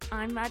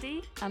I'm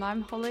Maddie. And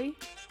I'm Hollie.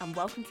 And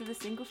welcome to the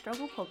Single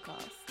Struggle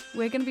podcast.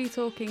 We're going to be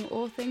talking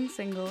all things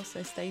single,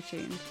 so stay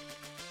tuned.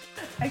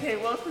 Okay,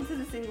 welcome to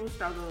the Single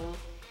Struggle.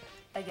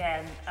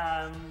 Again,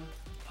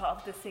 part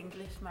of the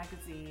Singlish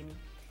magazine.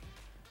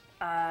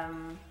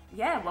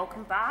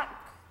 Welcome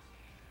back.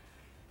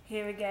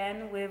 Here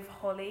again with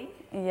Hollie.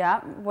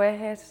 Yeah, we're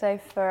here today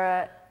for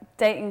a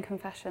dating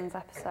confessions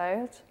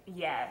episode.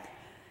 Yeah,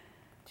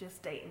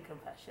 just dating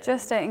confessions.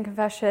 Just dating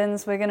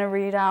confessions. We're going to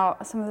read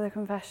out some of the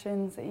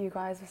confessions that you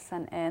guys have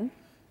sent in.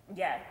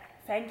 Yeah,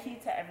 thank you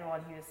to everyone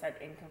who has sent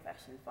in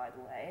confessions, by the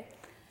way.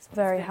 It's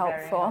very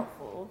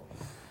helpful.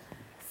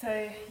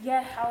 So,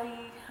 yeah, how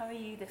are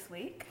you this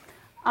week?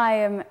 I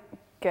am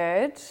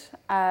good.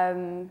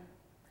 You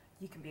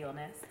can be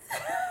honest.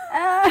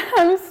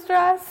 I'm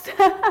stressed.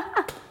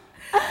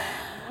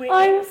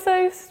 I'm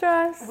so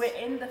stressed. We're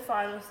in the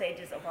final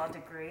stages of our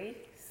degree,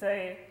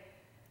 so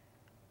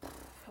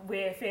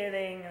we're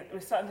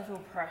starting to feel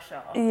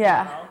pressure.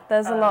 Yeah, now.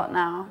 there's a lot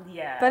now.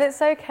 Yeah. But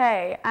it's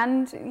okay.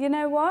 And you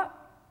know what?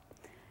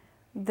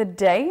 The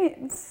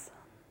dates,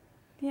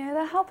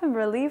 they're helping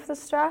relieve the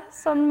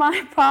stress on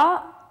my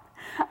part.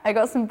 I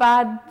got some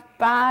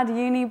bad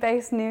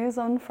uni-based news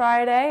on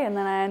Friday, and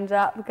then I ended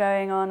up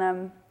going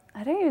on,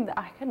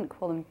 I couldn't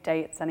call them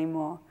dates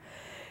anymore.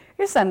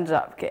 Just ended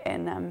up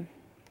getting,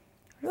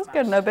 just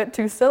getting a bit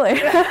too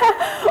silly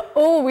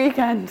all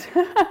weekend.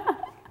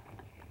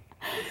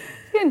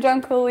 Getting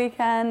drunk all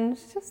weekend,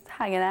 just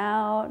hanging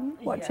out,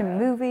 watching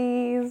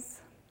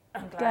movies,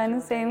 going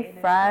to see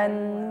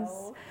friends.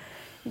 Well.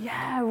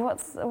 Yeah,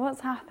 what's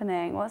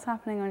happening? What's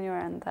happening on your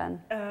end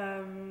then?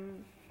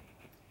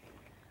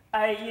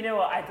 You know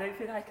what? I don't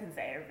think I can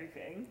say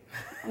everything.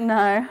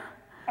 No.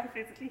 I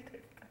physically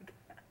don't think I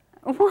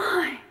can.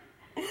 Why?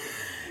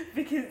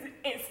 Because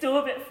it's still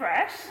a bit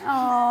fresh.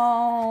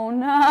 Oh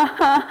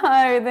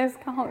no, this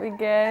can't be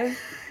good.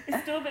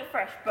 It's still a bit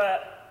fresh,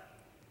 but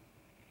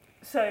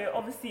so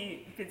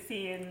obviously you've been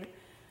seeing,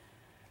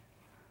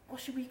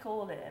 what should we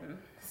call him?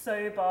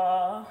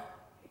 Sober.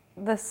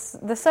 The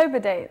sober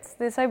dates.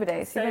 You've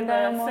been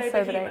going on more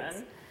sober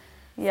dates.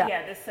 Yeah.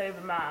 Yeah, the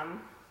sober man.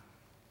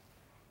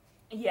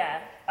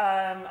 Yeah.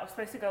 I was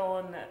supposed to go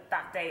on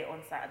that date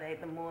on Saturday,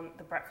 the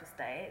breakfast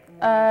date.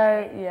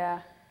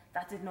 Yeah.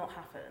 That did not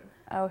happen.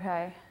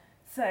 Okay.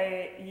 So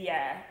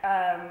yeah,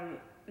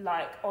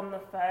 on the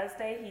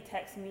Thursday he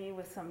texted me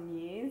with some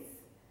news,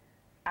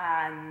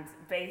 and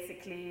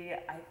basically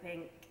I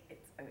think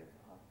it's over.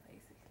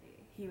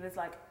 Basically, he was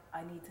like,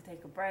 I need to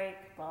take a break,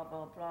 blah,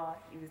 blah, blah.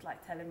 He was like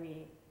telling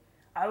me,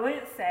 I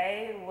won't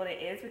say what it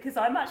is because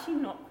I'm actually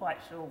not quite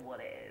sure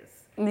what it is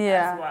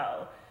as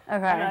well.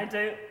 Okay. And I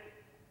don't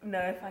know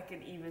if I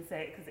can even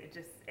say it because it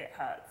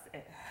hurts.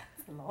 It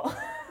hurts a lot.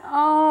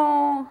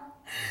 Oh.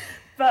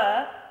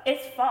 But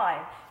it's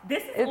fine.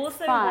 This is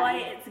also fine. why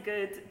it's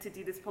good to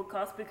do this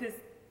podcast, because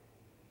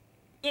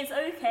it's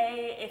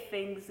okay if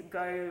things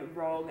go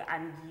wrong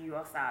and you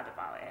are sad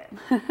about it.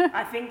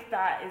 I think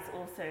that is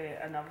also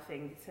another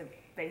thing to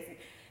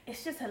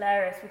it's just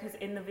hilarious because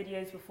in the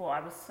videos before I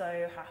was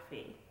so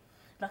happy.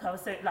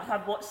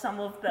 I've watched some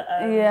of the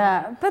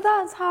yeah, but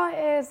that's how it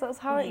is. That's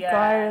how it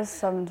goes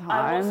sometimes.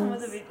 I watched some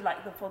of the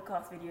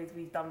podcast videos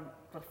we've done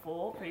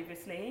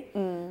previously,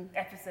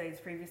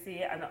 episodes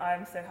previously, and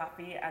I'm so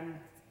happy. And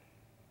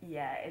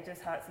yeah, it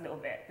just hurts a little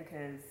bit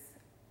because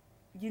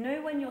you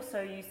know when you're so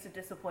used to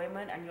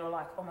disappointment and you're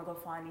like, oh my god,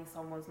 finally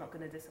someone's not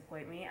going to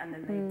disappoint me, and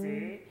then they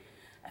do.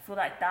 I feel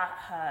like that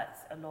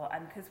hurts a lot,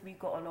 and because we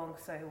got along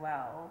so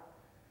well,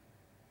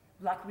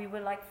 like we were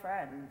like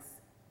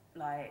friends,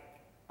 like.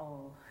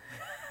 Oh.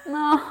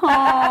 No.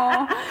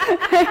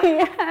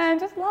 Yeah,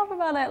 just laugh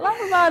about it.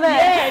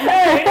 Yeah,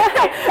 no,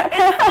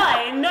 it's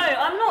fine. No,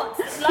 I'm not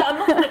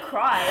gonna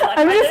cry. Like,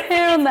 I'm just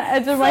here on the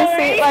edge of my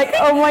seat, like,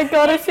 oh my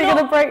god, is she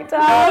gonna break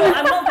down? No,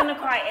 I'm not gonna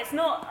cry. It's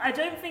not. I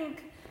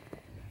think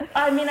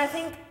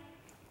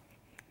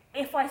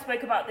if I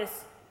spoke about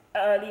this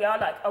earlier,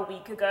 like a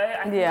week ago,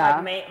 I think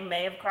I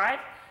may have cried.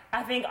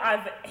 I think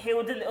I've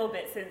healed a little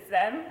bit since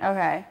then.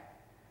 Okay.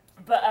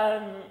 But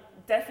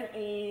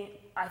definitely.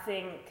 I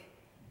think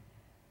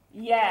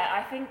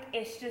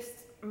it's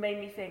just made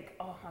me think,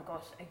 oh my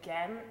gosh,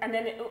 again. And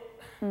then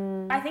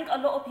I think a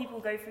lot of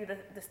people go through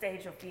the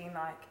stage of being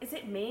like, is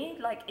it me?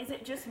 Like, is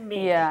it just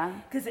me? Yeah.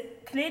 Because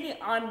clearly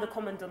I'm the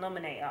common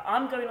denominator.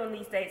 I'm going on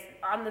these dates.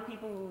 I'm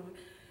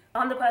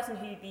the person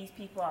who these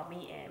people are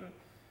meeting,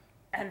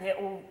 and they're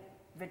all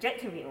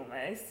rejecting me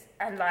almost.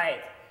 And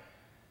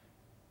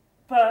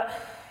but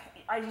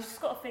I just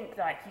got to think,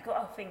 you've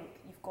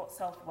got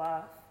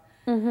self-worth.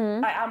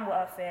 Mm-hmm. I am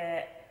worth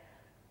it.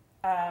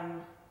 I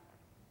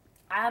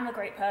am a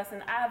great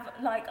person. I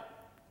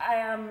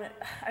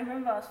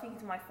remember I was speaking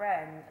to my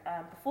friend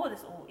before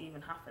this all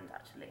even happened,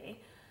 actually.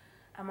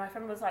 And my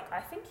friend was like, I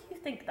think you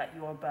think that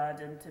you're a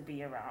burden to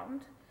be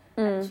around.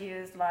 And she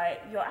was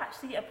like, you're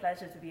actually a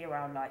pleasure to be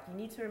around. Like, you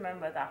need to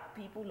remember that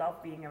people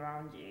love being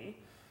around you.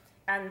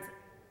 And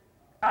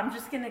I'm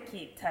just going to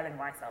keep telling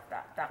myself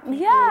that people do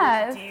like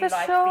being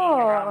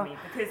around me,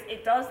 because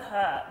it does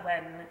hurt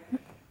when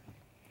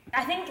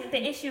I think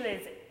the issue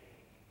is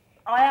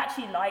I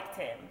actually liked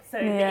him. So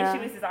the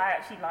issue is I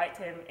actually liked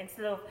him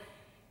instead of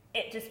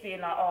it just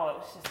being like, oh, it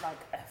was just like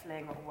a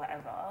fling or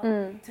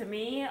whatever. To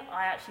me,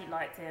 I actually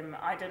liked him.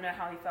 I don't know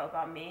how he felt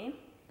about me,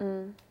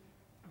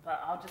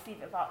 but I'll just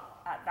leave it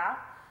at that.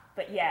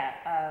 But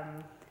yeah.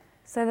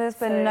 So there's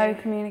been no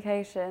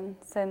communication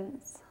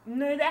since?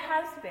 No, there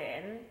has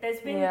been. There's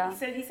been,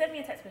 so he sent me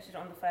a text message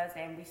on the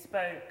Thursday and we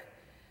spoke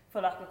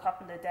for like a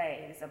couple of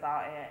days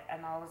about it,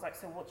 and I was like,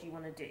 so what do you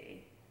want to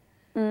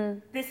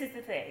do? This is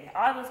the thing.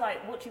 I was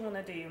like, what do you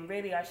want to do? And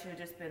really I should have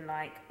just been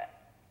like,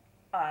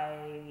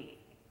 I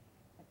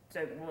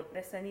don't want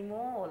this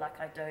anymore, or like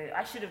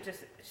I should have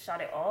just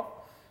shut it off.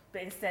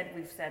 But instead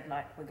we've said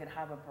like, we're going to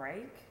have a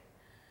break.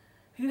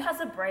 Who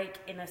has a break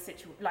in a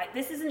situation? Like,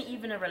 this isn't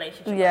even a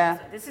relationship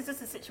episode. This is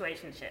just a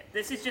situationship.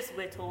 This is just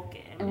we're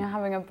talking. And you're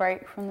having a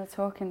break from the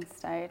talking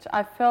stage.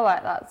 I feel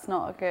like that's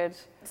not a good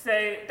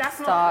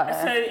starter.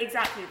 So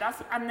exactly.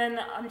 And then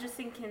I'm just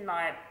thinking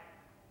like,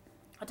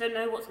 I don't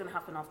know what's going to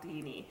happen after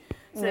uni.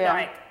 So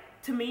like,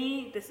 to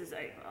me, this is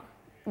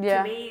over.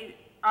 To me,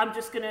 I'm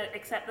just going to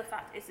accept the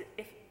fact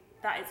if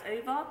that it's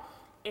over.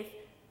 If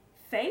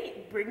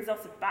fate brings us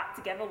back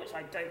together, which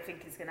I don't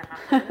think is going to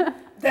happen,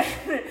 then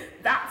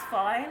that's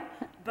fine.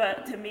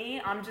 But to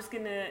me, I'm just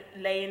going to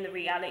lay in the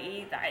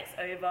reality that it's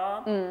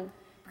over.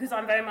 Because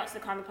I'm very much the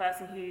kind of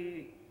person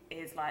who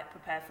is like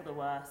prepared for the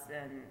worst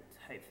and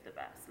hope for the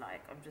best.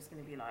 Like, I'm just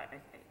going to be like,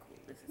 okay, cool,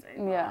 this is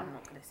over. I'm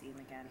not going to see him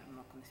again. I'm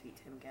not going to speak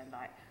to him again.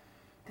 Like,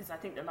 because I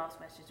think the last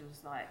message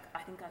was like, I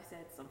think I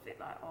said something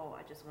like, oh,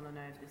 I just want to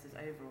know if this is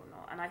over or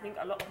not. And I think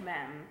a lot of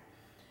men,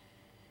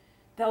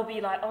 they'll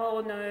be like,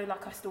 oh no,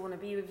 like I still want to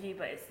be with you,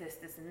 but it's this,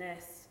 this and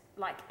this.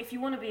 Like, if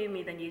you want to be with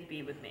me, then you'd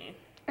be with me.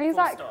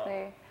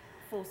 Exactly.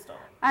 Full stop.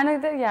 I know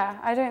that,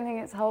 I don't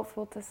think it's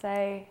helpful to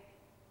say,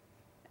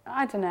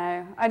 I don't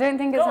know. I don't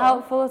think it's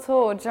helpful at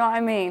all. Do you know what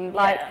I mean?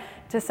 Like,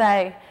 to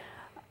say,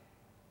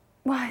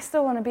 well, I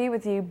still want to be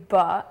with you,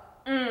 but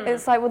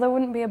it's like, well, there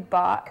wouldn't be a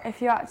but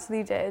if you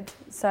actually did.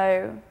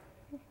 So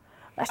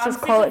let's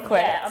just call it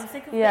quits. I'm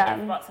sick of the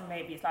if, buts and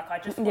maybes. Like, I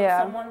just want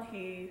someone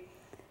who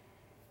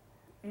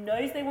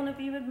knows they want to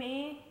be with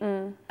me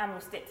and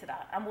will stick to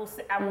that, and we'll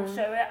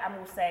show it and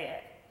we'll say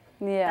it.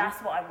 That's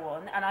what I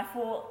want. And I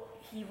thought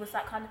he was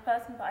that kind of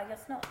person, but I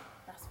guess not.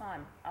 That's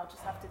fine. I'll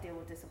just have to deal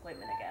with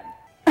disappointment again.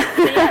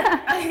 So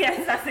I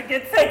guess that's a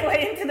good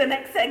segue into the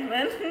next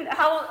segment.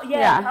 How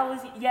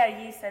was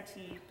you said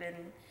you've been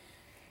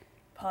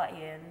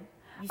partying.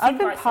 I've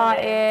been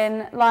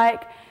partying,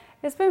 like,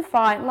 it's been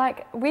fine.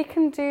 Like, we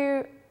can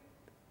do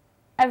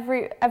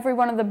every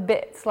one of the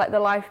bits, like the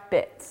life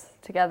bits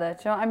together.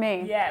 Do you know what I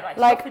mean? Yeah,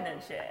 like shopping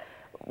and shit.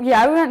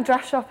 Yeah, we went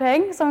dress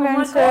shopping, so I'm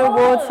going to an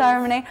award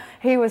ceremony.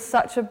 He was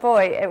such a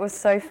boy. It was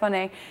so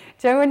funny.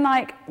 Do you know when,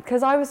 like,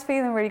 because I was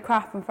feeling really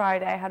crap on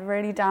Friday, I had a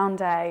really down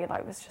day,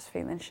 like, was just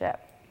feeling shit.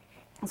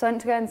 So I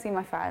went to go and see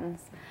my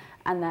friends,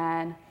 and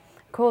then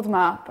called them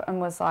up and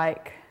was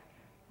like,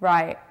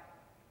 right,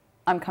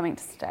 I'm coming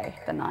to stay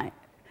the night.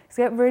 Because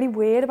I get really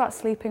weird about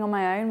sleeping on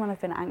my own when I've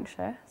been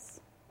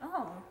anxious.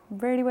 Oh.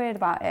 Really weird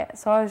about it.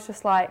 So I was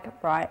just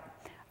like, right,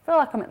 I feel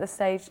like I'm at the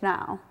stage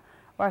now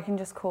where I can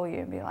just call you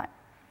and be like,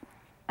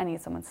 I need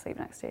someone to sleep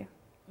next to you.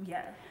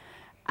 Yeah.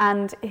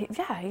 And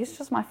he's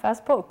just my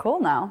first port of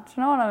call now. Do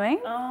you know what I mean?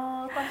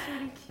 Oh, that's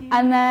really cute.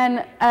 And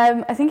then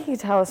I think he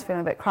could tell I was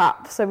feeling a bit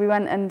crap. So we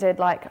went and did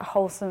like a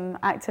wholesome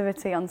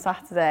activity on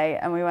Saturday,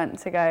 and we went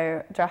to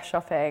go dress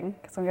shopping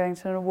because I'm going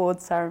to an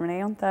awards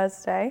ceremony on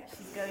Thursday.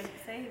 She's going to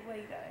say, where are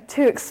you going?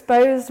 To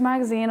Exposed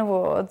Magazine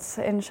Awards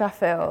in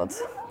Sheffield.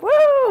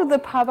 Woo! The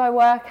pub I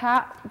work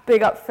at,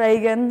 big up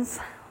Fagan's,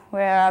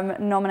 where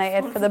I'm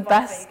nominated for the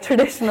best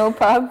traditional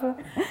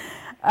pub.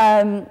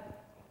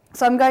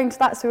 So I'm going to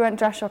that, so we went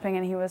dress shopping,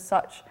 and he was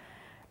such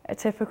a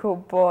typical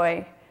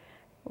boy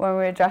when we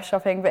were dress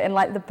shopping, but in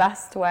like the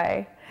best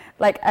way.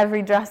 Like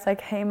every dress I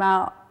came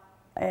out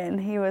in,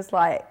 he was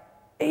like,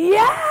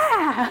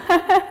 yeah!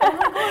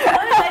 Oh my God,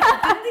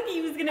 I didn't think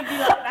he was going to be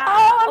like that.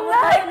 Oh my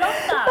God, I love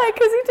that. Like,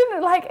 because he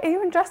didn't, like,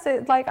 even dress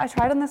it, like, I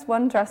tried on this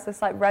one dress,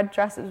 this like red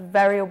dress, it was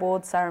very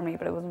award ceremony,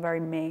 but it wasn't very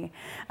me.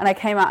 And I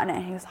came out in it,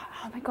 and he was like,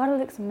 oh my God, it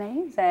looks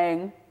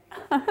amazing.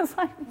 I was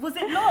like, was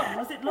it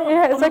long?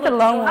 Yeah, it's like a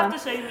long one. You'll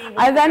have to show me.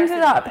 I ended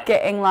up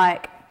getting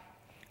like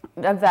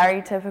a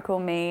very typical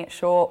me,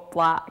 short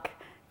black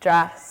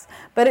dress,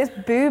 but it's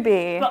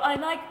booby. But I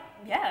like,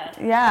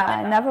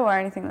 I never wear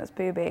anything that's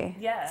booby.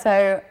 Yeah.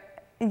 So,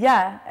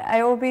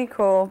 it will be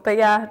cool. But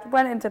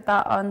went and did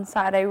that on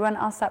Saturday. We went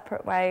our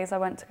separate ways. I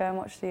went to go and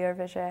watch the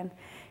Eurovision.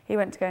 He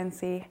went to go and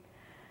see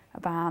a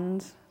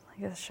band,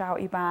 like a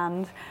shouty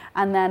band,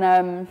 and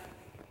then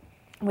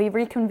we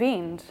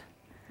reconvened.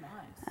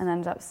 And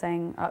ended up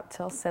staying up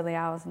till silly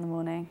hours in the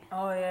morning.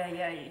 Oh,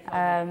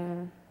 yeah.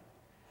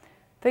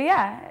 But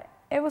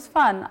it was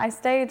fun. I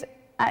stayed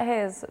at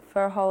his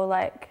for a whole,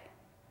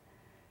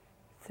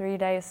 3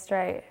 days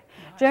straight.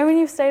 Nice. Do you know when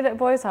you've stayed at a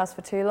boy's house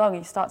for too long,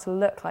 you start to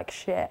look like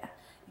shit?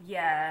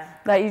 Yeah.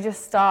 Like, you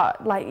just start,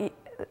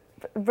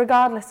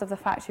 regardless of the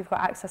fact you've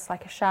got access to,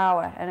 like, a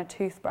shower and a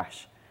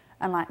toothbrush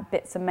and like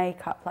bits of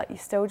makeup, like you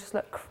still just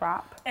look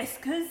crap. It's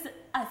because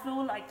I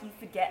feel like you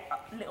forget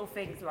little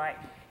things like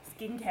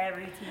skincare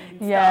routine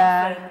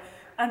stuff,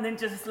 and then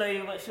just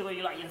slowly but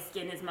surely, like your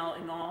skin is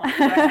melting off,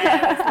 your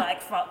hair is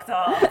like fucked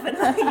up, and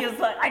like, you're just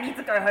like, I need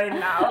to go home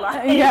now.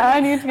 Like, I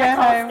need to go home.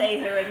 I can't stay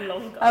here any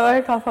longer. I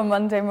woke up on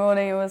Monday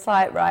morning and was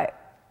like, right,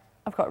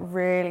 I've got a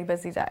really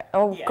busy day.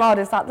 Oh God,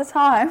 is that the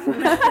time?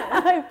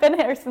 I've been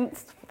here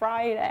since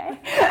Friday.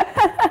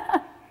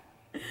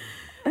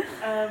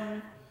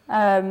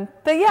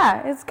 But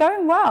yeah, it's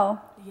going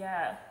well.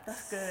 Yeah,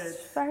 that's good.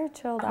 It's very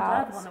chilled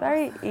out. It's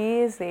very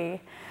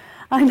easy.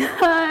 I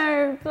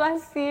know,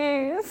 bless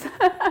you.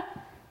 But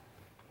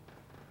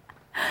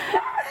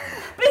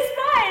it's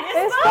fine.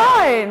 It's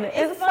fine.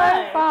 It's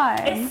so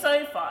fine. It's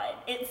so fine.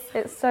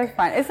 It's so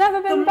fine. It's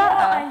never been better.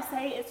 The more I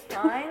say it's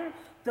fine,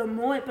 the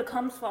more it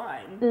becomes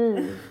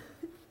fine.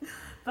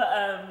 But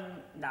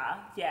no,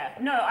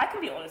 I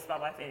can be honest about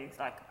my feelings.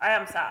 Like, I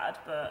am sad,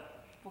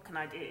 but what can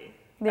I do?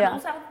 Yeah. And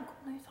also, I've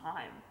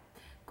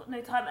got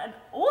no time. And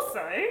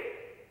also,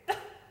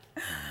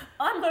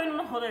 I'm going on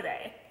a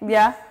holiday.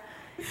 Yeah.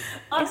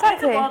 I'm going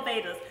to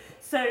Barbados.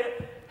 So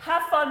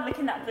have fun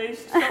looking at those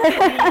shots of me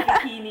in a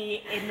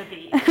bikini in the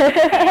beach.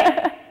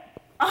 Okay?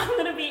 I'm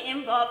going to be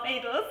in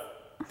Barbados,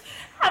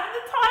 having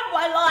the time of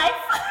my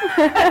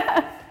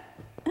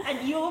life.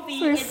 And you'll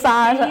be in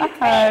sad the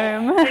UK, at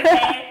home.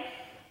 Okay?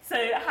 So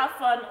have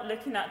fun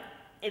looking at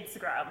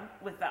Instagram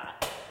with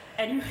that.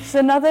 Anyway. There's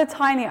another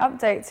tiny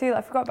update too that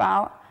I forgot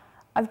about.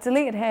 I've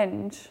deleted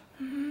Hinge.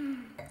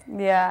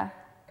 Yeah.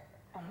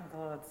 Oh my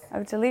God.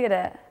 I've deleted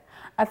it.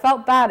 I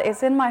felt bad.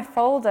 It's in my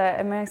folder,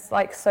 in my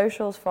like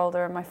socials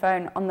folder in my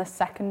phone on the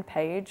second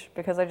page,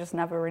 because I just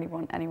never really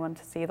want anyone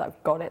to see that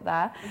I've got it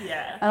there.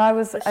 Yeah.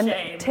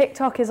 And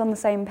TikTok is on the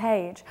same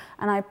page,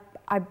 and I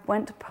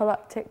went to pull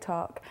up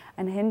TikTok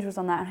and Hinge was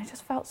on that, and I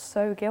just felt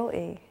so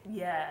guilty.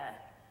 Yeah.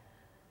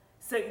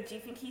 So do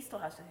you think he still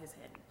has his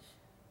Hinge?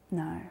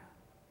 No.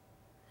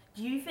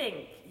 Do you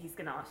think he's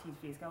going to ask you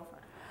to be his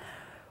girlfriend?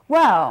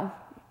 Well,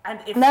 and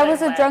there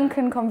was a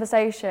drunken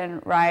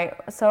conversation, right?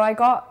 So I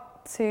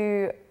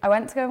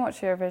went to go and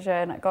watch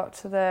Eurovision. I got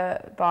to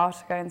the bar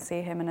to go and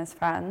see him and his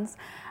friends.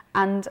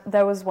 And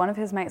there was one of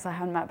his mates I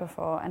hadn't met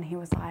before, and he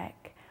was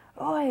like,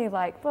 oi,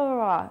 like, blah, blah,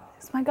 blah,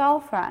 it's my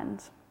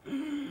girlfriend.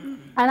 And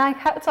I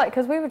kept like,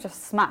 because we were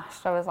just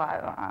smashed, I was like,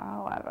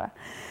 oh, whatever.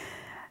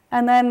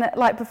 And then,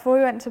 like, before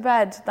we went to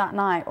bed that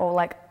night, or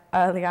like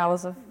early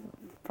hours of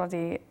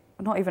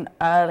not even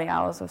early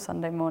hours of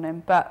Sunday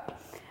morning, but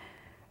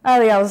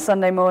early hours of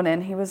Sunday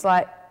morning, he was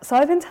like, so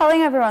I've been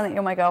telling everyone that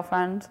you're my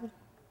girlfriend.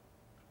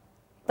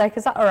 Like,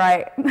 is that all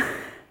right? And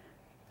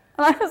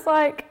I was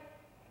like,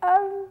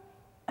 I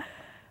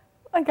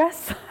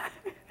guess so.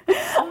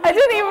 I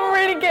didn't even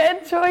really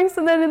get a choice.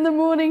 And then in the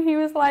morning, he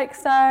was like,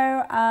 so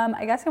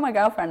I guess you're my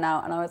girlfriend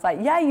now. And I was like,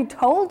 yeah, you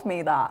told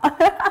me that.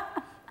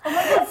 Oh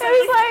my God, so it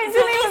was like, I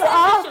didn't even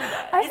ask.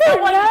 I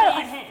don't know.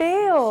 I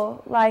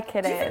feel like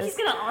it is. Do you think he's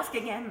going to ask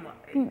again,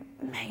 though?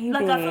 Maybe.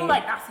 Like, I feel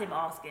like that's him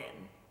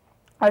asking.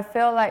 I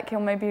feel like he'll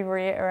maybe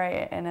reiterate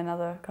it in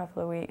another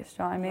couple of weeks.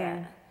 Do you know what I mean?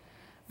 Yeah.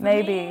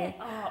 Maybe.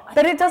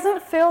 But it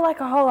doesn't feel like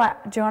a whole,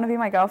 like, do you want to be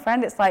my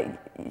girlfriend? It's like,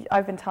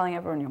 I've been telling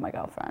everyone you're my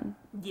girlfriend.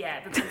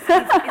 Yeah, because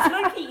it's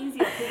low-key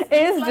easier. It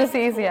is just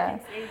easier.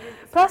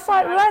 Plus,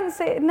 like, we weren't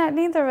seeing,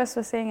 neither of us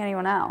were seeing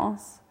anyone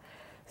else.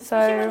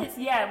 Especially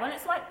when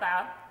it's like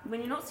that,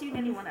 when you're not seeing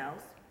anyone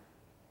else,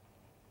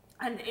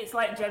 and it's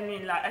like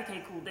genuinely like,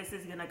 okay, cool, this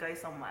is gonna go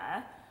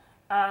somewhere.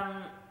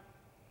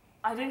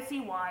 I don't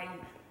see why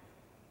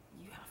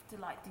you have to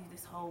like do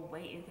this whole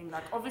waiting thing.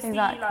 Like, obviously,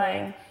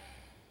 like,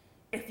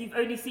 if you've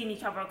only seen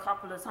each other a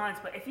couple of times,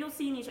 but if you're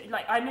seeing each other,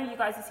 like, I know you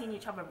guys are seeing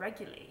each other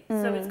regularly,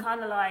 so it's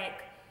kind of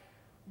like,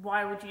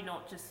 why would you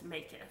not just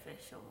make it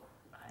official?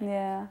 Like,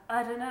 yeah.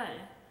 I don't know.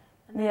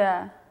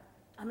 Yeah.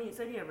 I mean, it's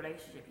only a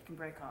relationship, you can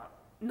break up.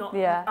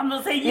 I'm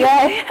not saying you.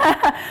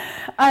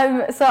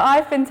 Yeah. So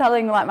I've been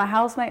telling like my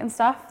housemate and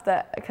stuff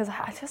that, because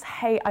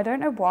I don't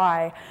know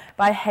why,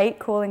 but I hate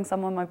calling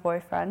someone my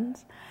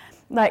boyfriend.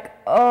 Like,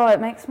 it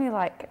makes me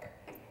like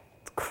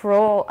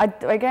crawl.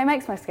 It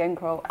makes my skin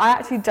crawl. I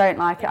actually don't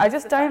like it. I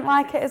just don't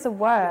like it as a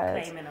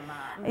word. Claiming a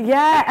man.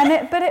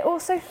 Yeah, but it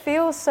also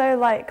feels so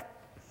like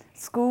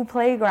school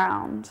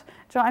playground.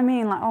 Do you know what I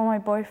mean? Like, oh, my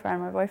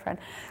boyfriend.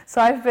 So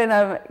I've been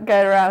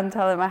going around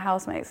telling my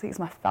housemates he's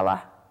my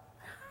fella.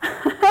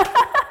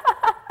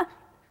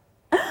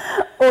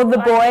 Or the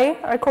boy.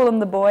 I call him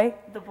the boy.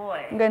 The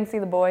boy. I'm going to see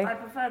the boy. I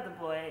prefer the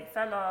boy.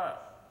 Fella.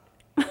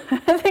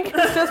 I think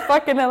it's just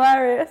fucking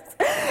hilarious.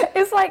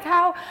 It's like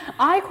how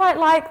I quite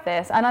like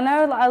this, and I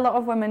know like, a lot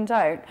of women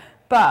don't,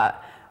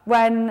 but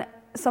when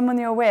someone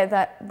you're with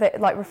that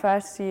like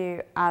refers to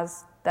you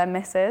as their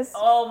missus.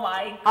 Oh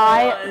my God.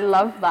 I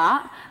love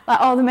that. Like,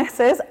 oh, the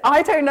missus.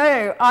 I don't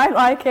know. I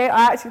like it.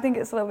 I actually think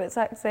it's a little bit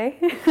sexy.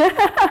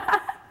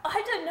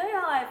 I don't know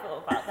how I feel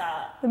about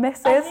that. The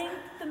missus. I think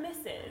the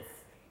missus.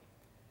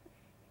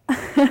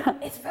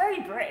 It's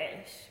very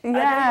British.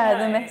 Yeah,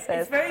 the missus.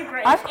 It's very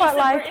British. I quite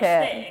like it.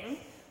 Thing.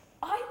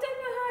 I don't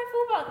know how I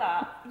feel about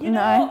that. You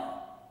know No. what?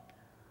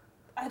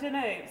 I don't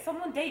know.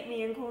 Someone date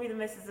me and call me the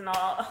missus and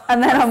I'll...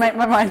 And then I'll make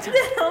my mind up.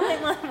 I'll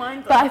make my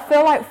mind up. But I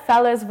feel like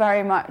fellas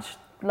very much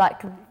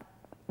like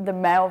the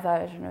male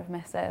version of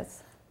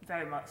missus.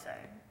 Very much so.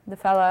 The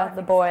fella,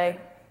 the boy,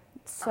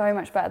 so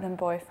much better than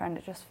boyfriend.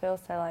 It just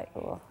feels so like,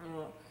 oh.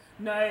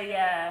 No,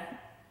 yeah.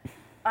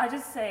 I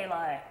just say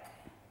like,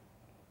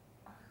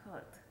 oh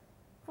God,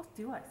 what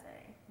do I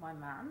say? My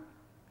man?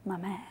 My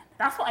man.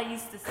 That's what I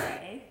used to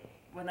say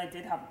when I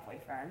did have a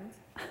boyfriend.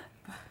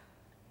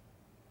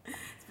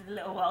 It's been a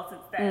little while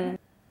since then.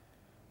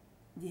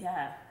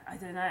 Yeah, I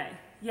don't know.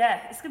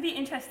 Yeah, it's going to be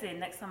interesting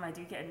next time I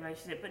do get in a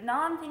relationship. But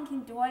now I'm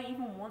thinking, do I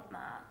even want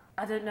that?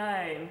 I don't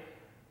know.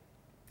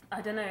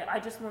 I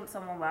just want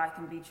someone where I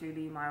can be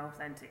truly my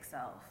authentic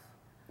self.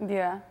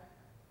 Yeah.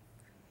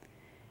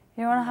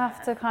 You want to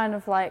have to kind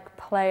of like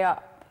play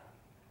up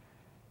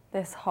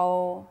this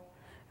whole...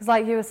 It's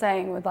like you were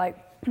saying with like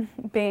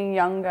being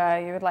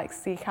younger, you would like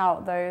seek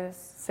out those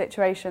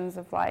situations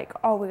of like,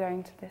 oh, we're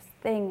going to this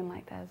thing and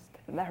like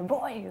there are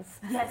boys.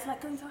 Yeah, it's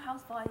like going to a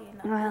house party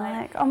and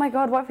like, oh my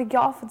God, what if we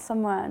get off with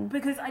someone?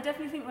 Because I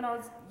definitely think when I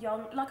was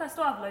young, like I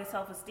still have low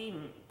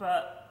self-esteem,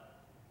 but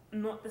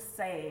not the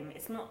same.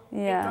 It's not,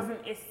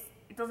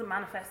 it doesn't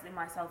manifest in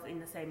myself in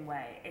the same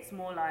way. It's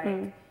more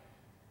like,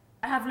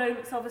 I have low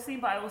self-esteem,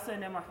 but I also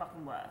know my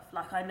fucking worth.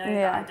 Like I know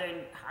that I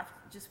don't have,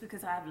 just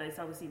because I have low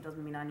self-esteem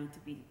doesn't mean I need to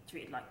be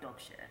treated like dog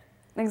shit.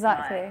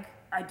 Exactly. Like,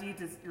 I do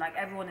just, like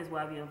everyone is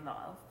worthy of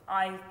love.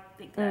 I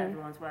think that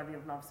everyone's worthy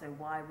of love, so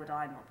why would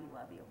I not be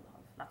worthy of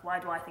love? Like why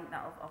do I think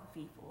that of other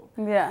people?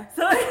 Yeah.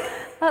 So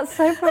that's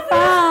so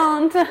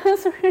profound.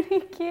 That's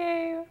really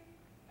cute.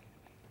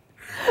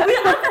 I've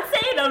been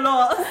saying a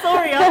lot.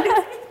 Sorry, I've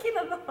been speaking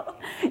a lot.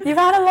 You've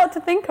had a lot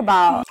to think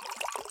about.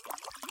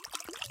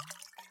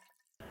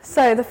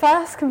 So the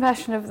first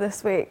confession of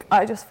this week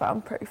I just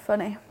found pretty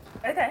funny.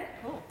 Okay,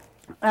 cool.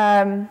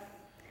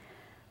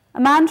 A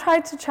man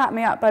tried to chat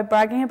me up by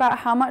bragging about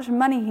how much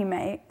money he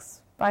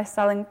makes by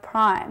selling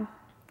Prime,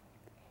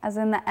 as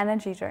in the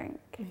energy drink.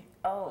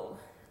 Oh,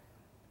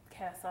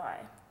 KSI.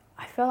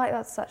 I feel like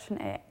that's such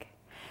an ick.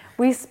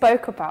 We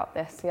spoke about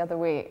this the other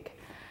week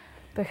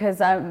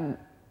because, oh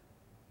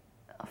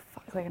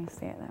fuck, they're going to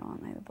see it though,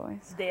 aren't they, the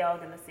boys? They are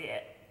going to see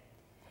it.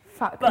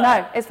 Fuck, but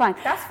no, it's fine.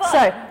 That's fine.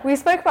 So, we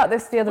spoke about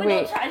this the other week.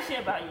 We're not chatting shit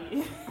about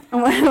you.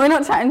 We're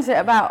not chatting shit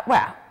about,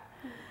 well,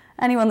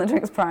 anyone that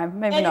drinks Prime,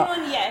 maybe not.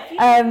 Yeah, if you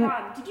drink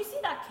Prime. Did you see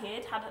that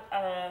kid had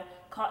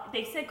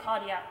they said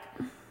cardiac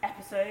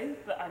episode,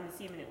 but I'm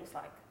assuming it was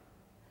like,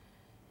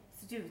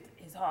 it's to do with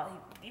his heart,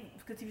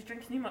 because he was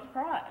drinking too much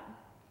Prime.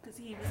 Because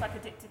he was like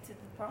addicted to the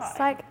Prime. It's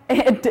like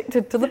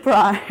addicted to the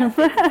Prime.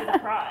 Addicted to the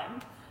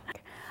Prime.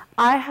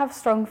 I have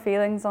strong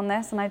feelings on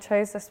this, and I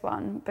chose this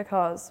one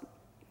because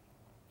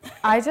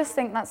I just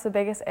think that's the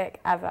biggest ick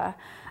ever.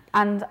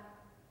 And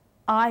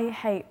I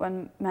hate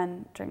when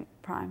men drink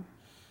Prime.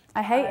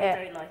 I hate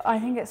it. Don't like it. I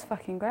think it's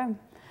fucking grim.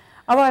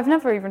 Oh, well, I've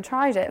never even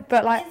tried it,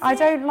 but like, I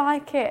don't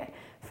like it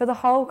for the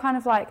whole kind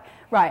of like,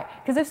 right,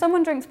 because if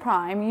someone drinks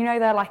Prime, you know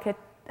they're like a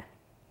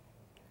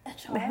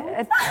child?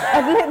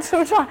 a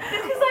literal child.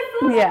 Because I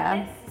feel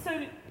like this,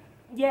 so,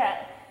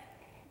 yeah,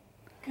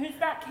 because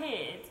that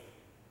kid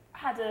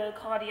had a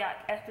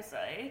cardiac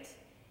episode.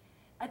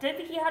 I don't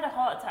think he had a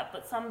heart attack,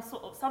 but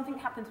something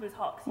happened to his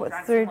heart because he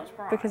drank too much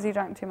Prime. Because he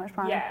drank too much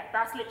Prime? Yeah,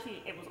 that's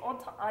literally, it was on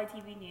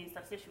ITV News,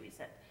 that's literally what it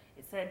said.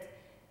 It said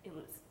it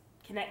was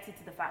connected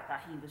to the fact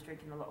that he was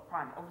drinking a lot of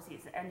Prime. Obviously,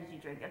 it's an energy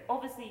drink. And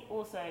obviously,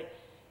 also,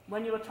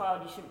 when you're a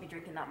child, you shouldn't be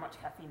drinking that much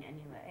caffeine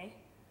anyway.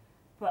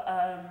 But,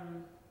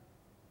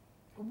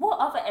 what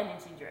other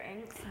energy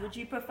drinks would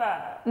you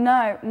prefer?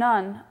 No,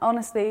 none.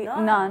 Honestly,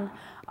 none.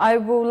 I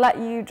will let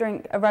you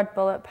drink a Red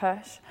Bull at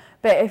push,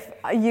 but if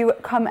you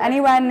come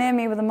anywhere near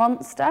me with a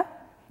Monster...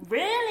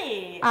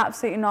 Really?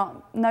 Absolutely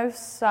not. No,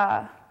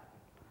 sir.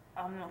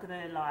 I'm not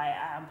going to lie,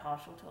 I am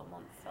partial to a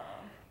Monster.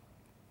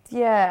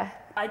 Yeah.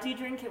 I do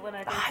drink it when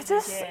I go to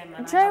the gym.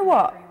 And do you know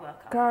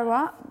what? Grow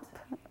up.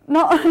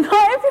 Not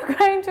if you're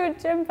going to a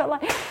gym, but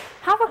like,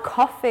 have a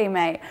coffee,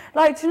 mate.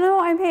 Like, do you know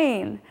what I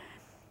mean?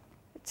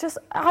 Just,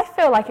 I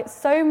feel like it's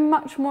so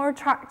much more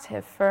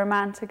attractive for a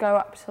man to go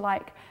up to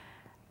like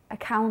a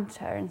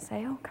counter and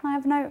say, oh, can I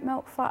have an oat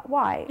milk flat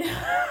white?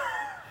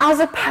 As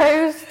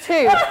opposed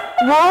to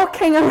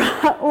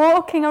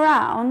walking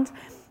around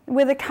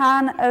with a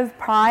can of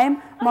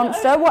Prime,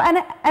 Monster,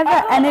 whatever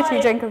energy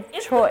drink of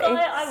choice. If the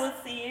guy I was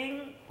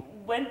seeing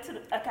went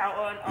to a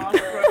counter and asked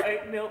for an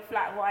oat milk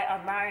flat white,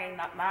 I'm marrying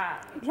that man.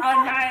 Yeah.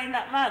 I'm marrying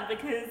that man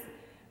because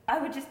I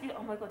would just be,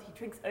 oh my God, he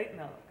drinks oat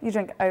milk. You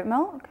drink oat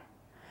milk?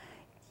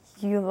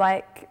 You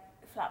like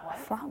flat white?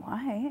 Flat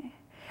white?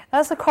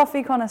 That's a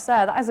coffee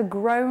connoisseur. That is a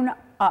grown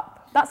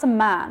up. That's a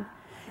man.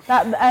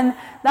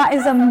 That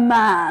is a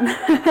man.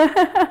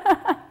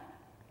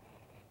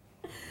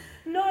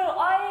 No,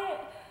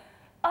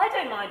 I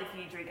don't mind if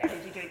you drink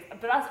energy drink,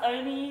 but that's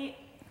only,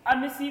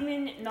 I'm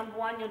assuming, number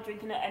one, you're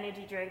drinking an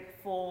energy drink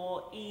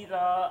for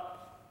either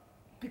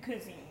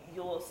because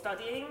you're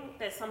studying,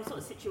 there's some sort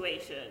of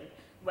situation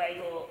where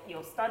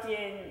you're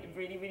studying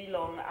really, really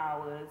long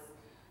hours,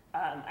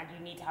 and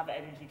you need to have an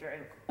energy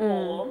drink,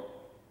 or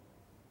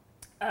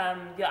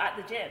you're at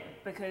the gym,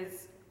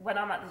 because when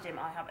I'm at the gym,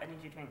 I have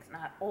energy drinks,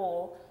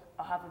 or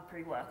I'll have a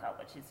pre-workout,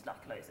 which is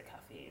like loads of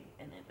caffeine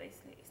in it.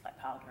 Basically, it's like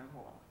powder and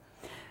water.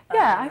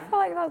 Yeah, I feel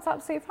like that's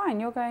absolutely fine.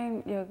 You're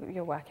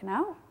working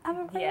out. Have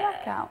a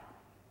pre-workout.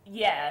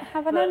 Yeah.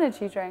 Have an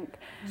energy drink.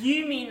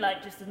 You mean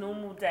like just a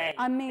normal day?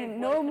 I mean,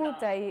 normal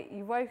day,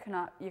 you've woken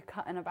up, you're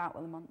cutting about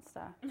with a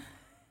Monster.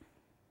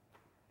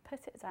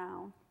 Put it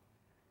down.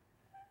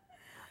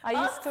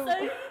 This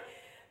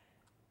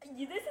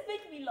is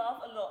making me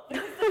laugh a lot,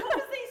 because the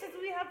conversations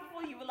we had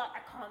before, you were like, I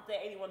can't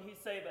date anyone who's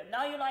sober.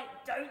 Now you're like,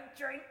 don't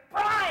drink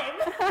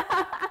Prime.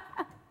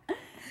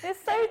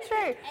 It's so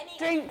true.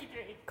 Drink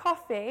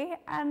coffee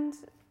and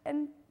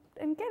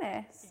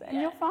Guinness, and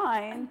you're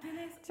fine. Do you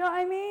know what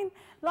I mean?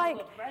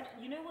 Like,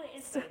 you know what it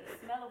is? The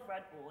smell of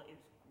Red Bull is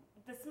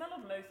the smell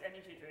of most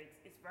energy drinks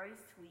is very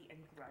sweet and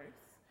gross.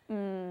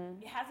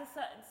 It has a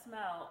certain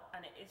smell,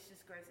 and it's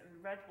just gross. And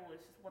Red Bull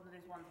is just one of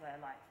those ones where,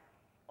 like,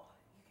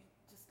 you can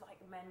just like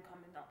men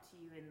coming up to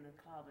you in the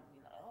club and be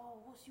like,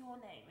 oh, what's your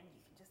name? And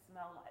you can just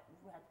smell like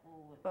Red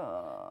Bull.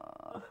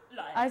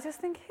 I just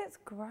think it's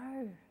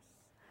gross.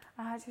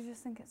 I actually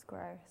just think it's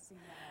gross.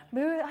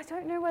 Yeah. I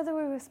don't know whether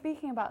we were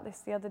speaking about this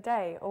the other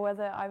day or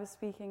whether I was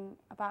speaking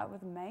about it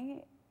with a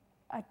mate.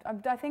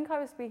 I think I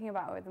was speaking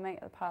about it with a mate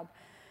at the pub,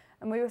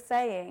 and we were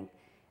saying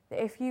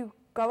that if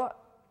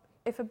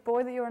a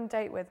boy that you're on a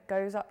date with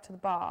goes up to the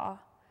bar,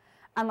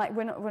 and like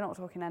we're not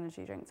talking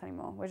energy drinks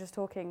anymore, we're just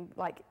talking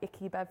like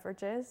icky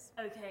beverages.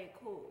 Okay,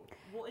 cool.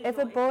 If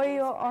a boy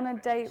you're on a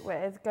date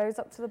with goes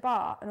up to the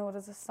bar and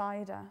orders a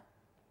cider,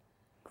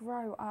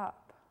 grow up.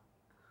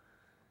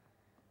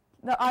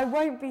 That I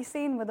won't be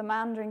seen with a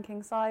man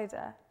drinking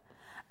cider.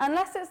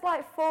 Unless it's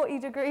like 40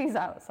 degrees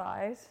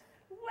outside.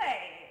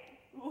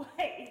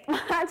 Wait.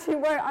 I actually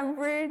won't. I'm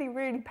really,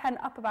 really pent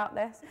up about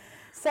this.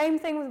 Same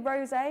thing with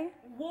rosé.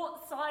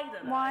 What cider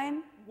though?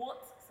 Wine.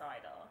 What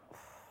cider?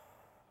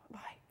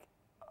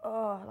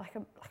 Like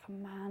a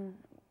man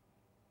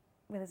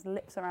with his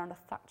lips around a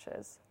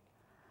Thatcher's.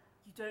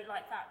 You don't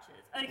like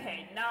Thatcher's?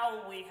 Okay,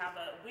 now we have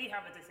a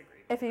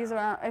disagreement.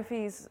 If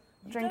he's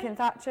drinking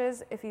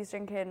Thatcher's, if he's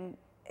drinking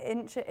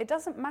it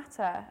doesn't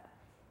matter.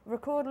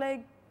 Record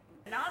leg.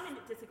 Now I'm in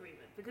a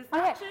disagreement, because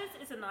Thatcher's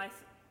is a nice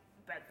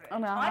beverage. Oh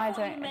no, I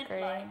don't you meant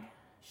agree. Like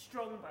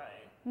Strongbow.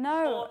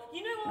 No. Or,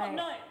 you know what? Mate.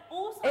 No.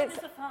 All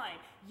ciders are fine.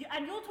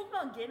 And you're talking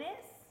about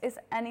Guinness? It's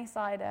any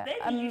cider.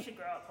 Maybe you should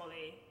grow up,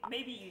 Hollie.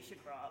 Maybe you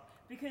should grow up.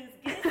 Because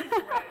Guinness is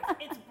gross.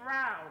 It's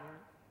brown.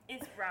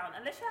 It's brown.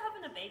 Unless you're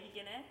having a baby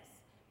Guinness.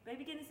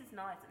 Baby Guinness is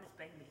nice, and it's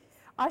Baileys.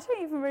 I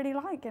don't even really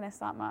like Guinness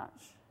that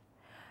much.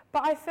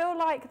 But I feel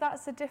like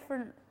it's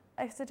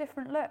a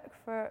different look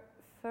for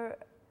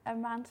a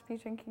man to be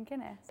drinking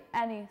Guinness.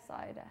 Any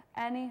cider.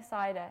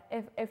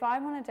 If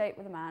I'm on a date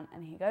with a man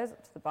and he goes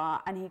up to the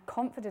bar and he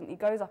confidently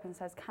goes up and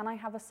says, "Can I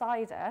have a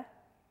cider?"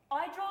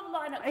 I draw the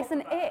line at It's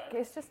an ick.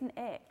 It's just an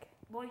ick.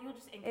 Well, you're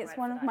just incorrect. It's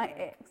one of my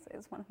icks.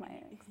 It's one of my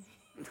icks.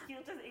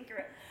 You're just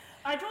incorrect.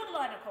 I draw the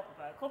line at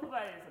Copperbird.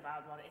 Copperbird is a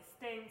bad one. It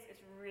stinks.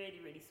 It's really,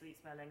 really sweet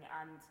smelling,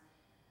 and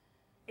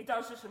it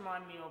does just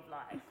remind me of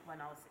like when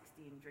I was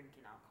 16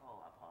 drinking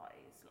alcohol at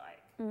parties.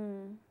 Like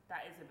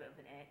that is a bit of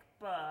an ick,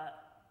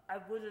 but I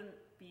wouldn't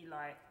be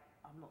like,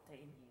 I'm not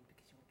dating you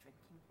because you're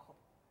drinking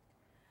Copperbird.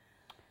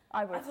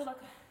 I would. I feel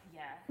like,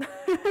 yeah.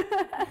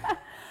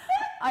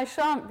 I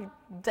shan't be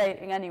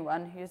dating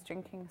anyone who's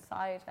drinking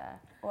cider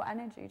or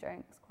energy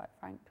drinks, quite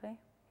frankly.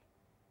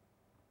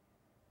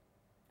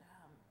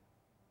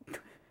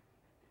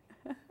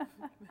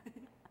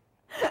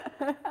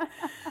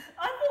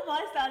 I thought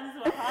my standards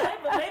were high,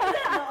 but maybe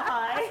they're not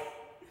high.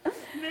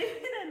 Maybe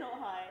they're not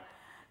high.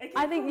 Okay,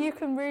 I think you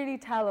can really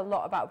tell a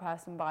lot about a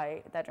person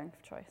by their drink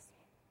of choice.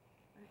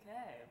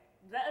 Okay.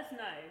 Let us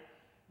know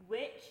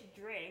which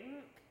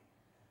drink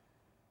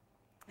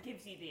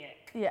gives you the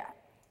ick. Yeah.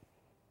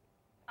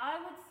 I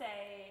would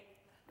say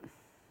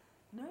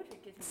no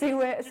drink gives me See,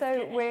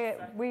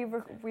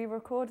 we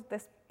recorded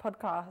this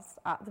podcast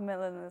at the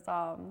Miller's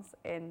Arms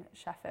in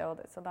Sheffield.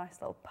 It's a nice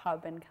little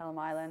pub in Kelham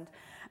Island,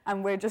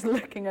 and we're just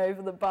looking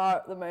over the bar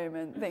at the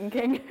moment,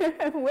 thinking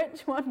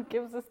which one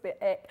gives us the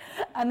ick.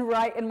 And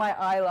right in my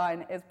eye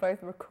line is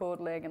both Record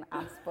Leg and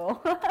Aspel.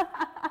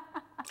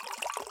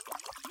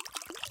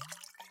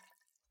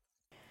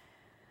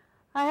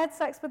 I had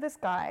sex with this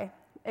guy.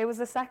 It was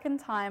the second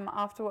time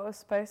after what was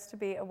supposed to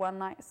be a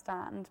one-night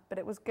stand, but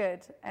it was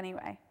good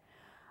anyway.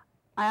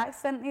 I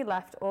accidentally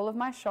left all of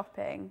my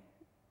shopping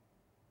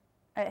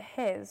at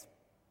his.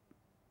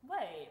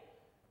 Wait,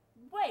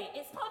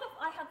 it started off,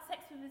 I had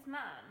sex with this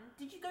man.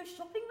 Did you go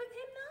shopping with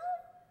him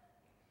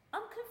now?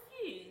 I'm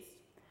confused.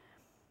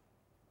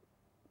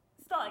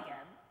 Start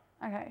again.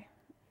 Okay.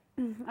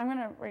 I'm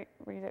going to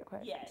read it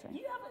quick. Yeah, actually.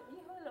 you have a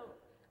little,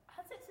 I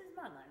had sex with this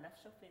man, I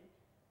left shopping.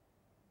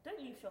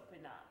 Don't you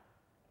shopping at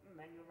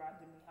men you're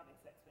randomly having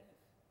sex with?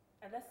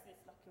 Unless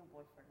it's like your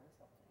boyfriend or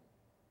something.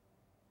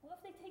 What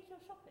if they take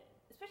your shopping?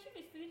 Especially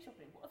if it's food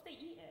shopping, what if they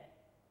eat it?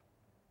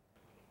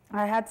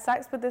 I had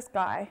sex with this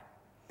guy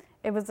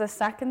It was the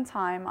second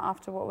time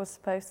after what was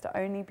supposed to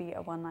only be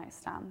a one-night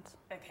stand.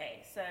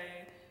 Okay, so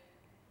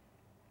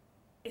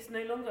it's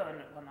no longer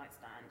a one-night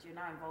stand. You're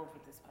now involved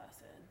with this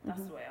person.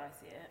 That's the way I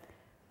see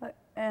it.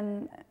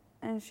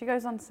 And she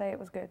goes on to say it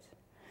was good.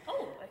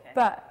 Oh, okay.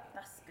 But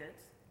that's good.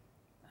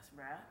 That's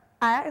rare.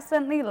 I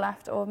accidentally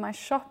left all of my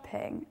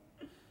shopping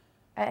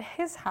at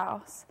his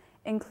house,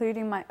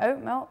 including my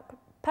oat milk,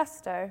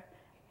 pesto,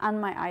 and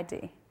my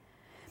ID.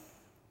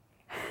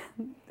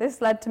 This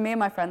led to me and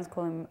my friends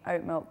calling him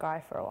Oat Milk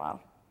Guy for a while.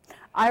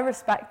 I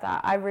respect that.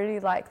 I really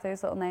like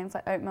those little names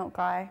like Oat Milk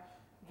Guy.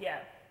 Yeah.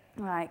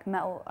 Like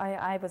Metal.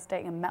 I was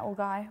dating a metal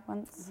guy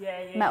once.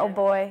 Yeah. Metal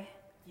Boy.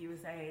 You were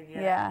saying,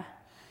 Yeah.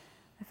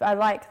 I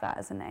like that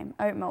as a name,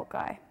 Oat Milk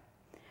Guy.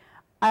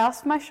 I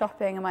asked for my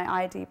shopping and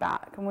my ID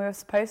back, and we were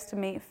supposed to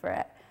meet for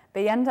it,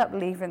 but he ended up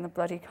leaving the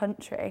bloody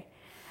country,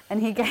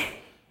 and he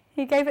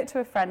gave it to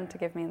a friend to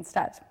give me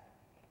instead.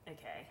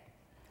 Okay.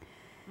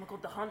 Oh my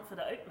God, the hunt for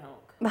the oat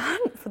milk. The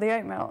hunt for the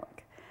oat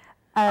milk.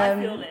 I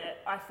feel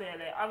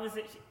it. I was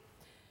literally...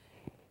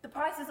 The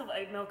prices of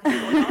oat milk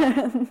have gone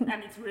up,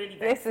 and it's really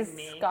vexing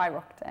me. This is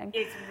skyrocketing.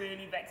 It's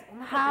really vexing. Oh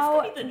my God,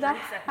 How this could be the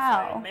drinks hell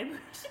episode. Maybe we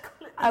should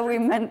call it are we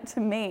meant to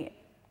meet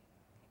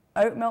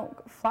oat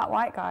milk flat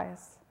white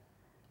guys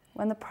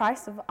when the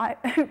price of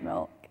oat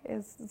milk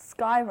is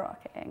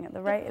skyrocketing at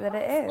the rate that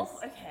it is? Oh,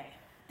 okay.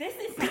 This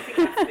is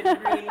something that's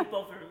been really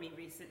bothering me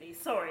recently.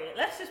 Sorry,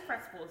 let's just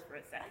press pause for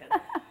a second.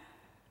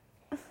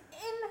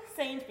 In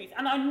Sainsbury's,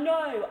 and I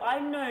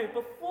know,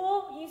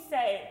 before you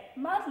say,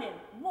 Madeline,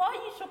 why are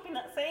you shopping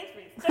at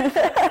Sainsbury's? Don't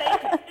shop at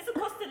Sainsbury's, it's a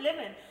cost of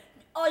living.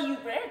 Are you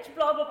rich?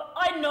 Blah, blah, blah.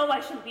 I know I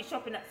shouldn't be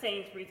shopping at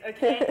Sainsbury's,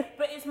 okay?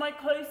 But it's my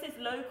closest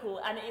local,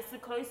 and it's the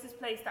closest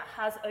place that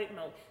has oat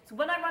milk. So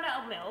when I run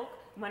out of milk,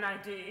 when I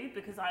do,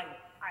 because I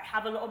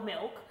have a lot of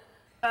milk,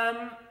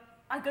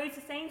 I go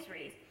to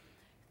Sainsbury's.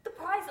 The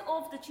price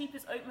of the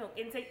cheapest oat milk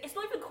in Sainsbury's, it's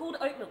not even called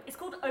oat milk, it's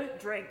called oat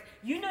drink.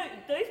 You know,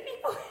 those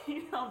people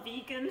who are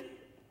vegan,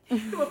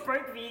 who are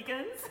broke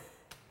vegans,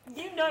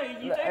 you know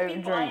you don't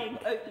be buying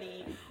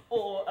Oatly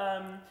or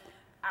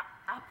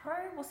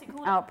Alpro, what's it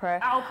called?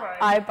 Alpro. Alpro.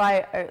 I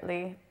buy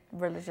Oatly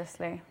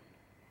religiously.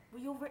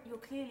 Well, you're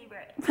clearly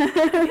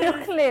rich.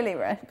 You're clearly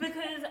rich.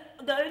 Because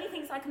the only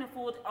things I can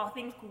afford are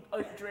things called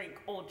oat drink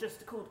or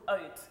just called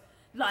oat.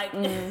 Like,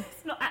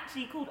 it's not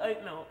actually called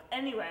oat milk.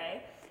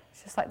 Anyway.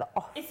 It's just like the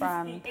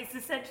off-brand. It's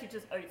essentially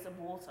just oats and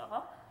water.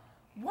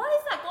 Why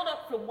has that gone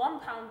up from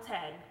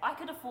 £1.10? I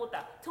could afford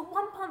that to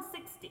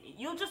 £1.60.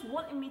 You're just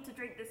wanting me to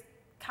drink this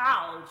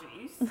cow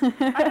juice.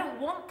 I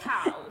don't want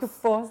cows. You're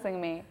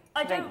forcing me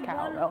to drink cow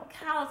want milk.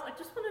 Cows. I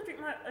just want to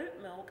drink my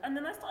oat milk. And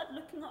then I started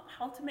looking up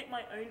how to make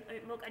my own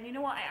oat milk. And you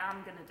know what? I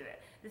am going to do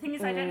it. The thing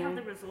is, I don't have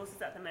the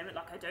resources at the moment.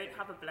 Like, I don't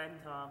have a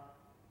blender.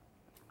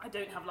 I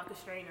don't have like a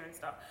strainer and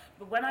stuff.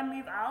 But when I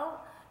move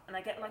out and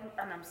I get like,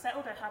 and I'm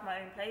settled, I have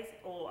my own place,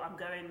 or I'm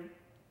going,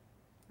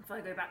 if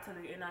I go back to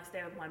Luton and I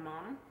stay with my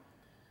mum,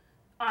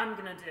 I'm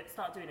going to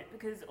start doing it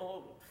because,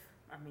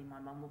 my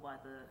mum will buy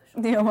the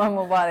shop. Your mum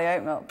will buy the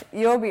oat milk.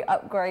 You'll be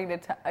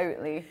upgraded to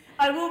Oatly.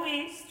 I will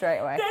be. Straight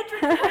away. They're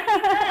drinking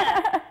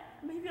Oatly there.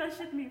 Maybe I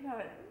should move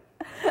home.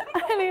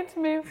 I need to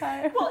move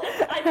home. Well,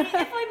 if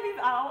I move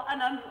out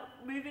and I'm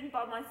moving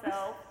by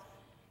myself,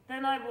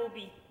 then I will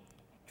be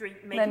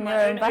making then my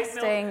you're own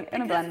investing oat milk,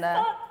 in a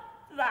blender. Fuck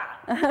that.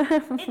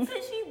 It's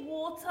literally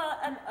water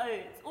and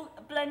oats all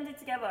blended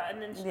together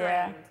and then strained.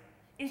 Yeah.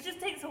 It just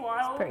takes a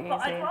while, pretty but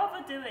easy. I'd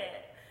rather do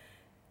it.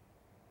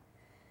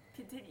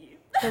 Continue.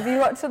 Have you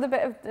watched the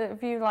bit of?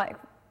 Have you like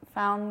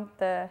found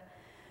the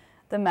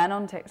men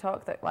on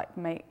TikTok that like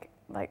make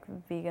like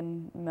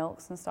vegan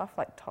milks and stuff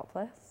like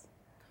topless?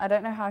 I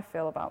don't know how I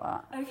feel about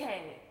that.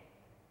 Okay,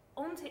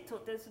 on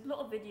TikTok there's a lot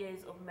of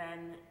videos of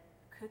men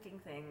cooking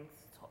things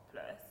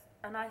topless,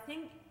 and I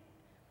think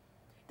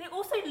they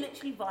also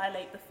literally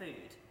violate the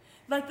food.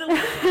 Like the.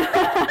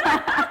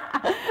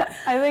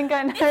 I think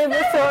I know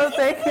the sort of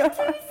thing. It's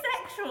too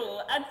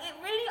sexual, and it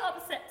really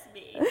upsets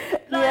me.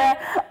 Like,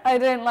 yeah, I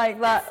don't like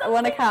that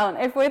one account.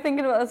 If we're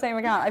thinking about the same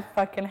account, I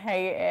fucking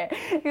hate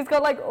it. He's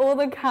got like all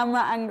the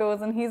camera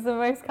angles, and he's the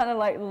most kind of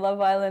like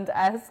Love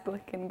Island-esque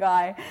looking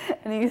guy,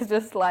 and he's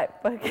just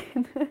like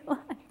fucking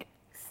like.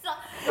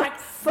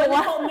 When they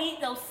got meat,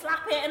 they'll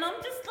slap it, and I'm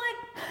just like,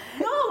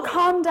 no.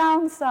 Calm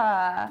down,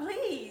 sir.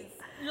 Please.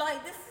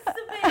 Like, this is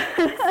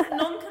this is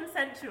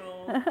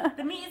non-consensual.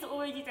 The meat is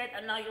already dead,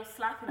 and now you're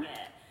slapping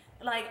it.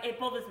 Like, it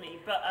bothers me,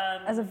 but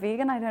as a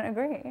vegan, I don't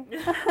agree.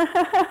 As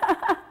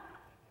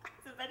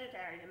a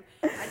vegetarian,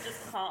 I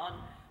just can't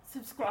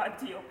subscribe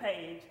to your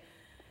page.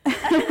 And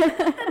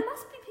there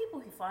must be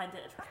people who find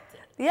it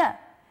attractive. Yeah.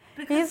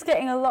 Because he's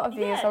getting a lot of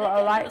views, a lot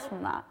of likes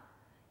from that.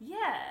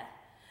 Yeah.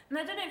 And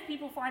I don't know if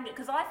people find it,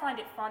 because I find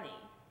it funny.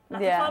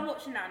 Like, yeah. if I'm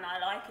watching that and I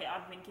like it,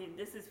 I'm thinking,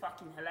 this is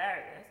fucking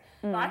hilarious.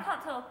 But I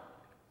can't tell.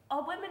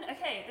 Are women,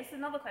 okay, this is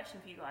another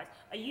question for you guys.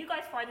 Are you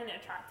guys finding it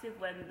attractive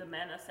when the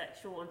men are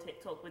sexual on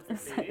TikTok with the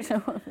food?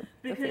 Because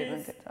the food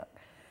on TikTok.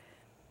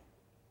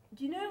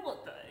 Do you know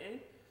what though?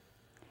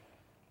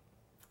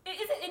 It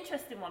is an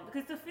interesting one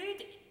because the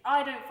food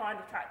I don't find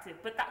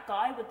attractive, but that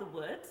guy with the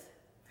wood.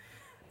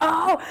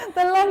 Oh,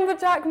 the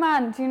lumberjack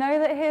man. Do you know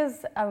that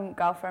his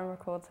girlfriend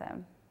records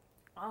him?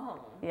 Oh.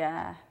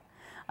 Yeah.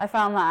 I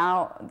found that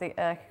out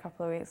a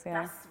couple of weeks ago.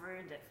 That's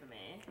ruined it for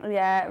me.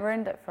 Yeah, it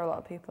ruined it for a lot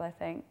of people, I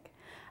think.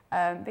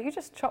 But he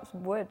just chops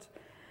wood.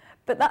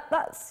 But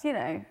that's, you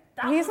know,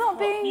 he's not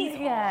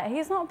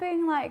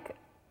being like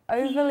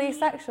overly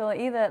sexual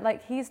either.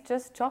 Like, he's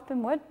just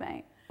chopping wood,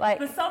 mate. Like,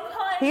 but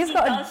sometimes he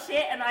does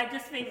shit and I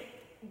just think,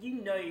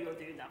 you know you're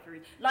doing that for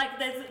reason. Like,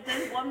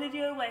 there's one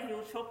video where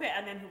he'll chop it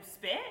and then he'll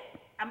spit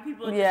and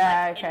people are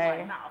just in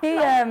my mouth.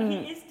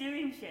 He is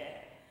doing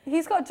shit.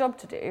 He's got a job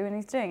to do and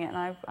he's doing it and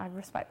I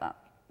respect that.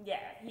 Yeah,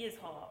 he is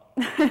hot.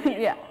 He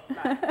is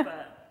hot. Like,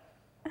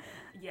 but,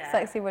 yeah.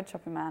 Sexy wood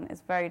chopping man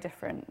is very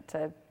different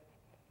to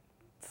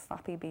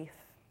slappy beef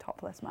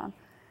topless man.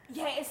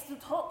 Yeah, it's the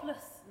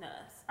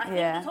toplessness. I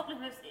think the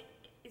toplessness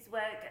is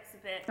where it gets a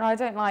bit. I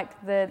don't like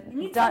the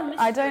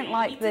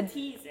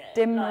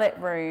dim lit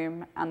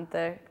room and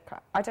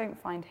I don't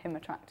find him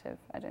attractive.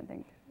 I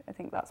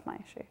think that's my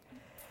issue.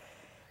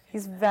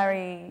 He's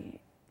very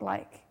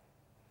like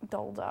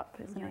dolled up,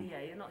 isn't he?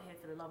 Yeah, you're not here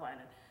for the Love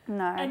Island.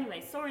 No.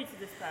 Anyway, sorry to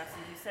this person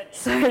who said it.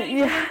 So, do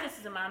you know if this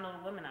is a man or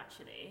a woman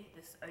actually?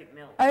 This oat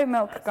milk. Oat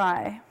milk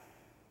guy.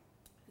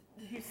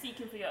 Who's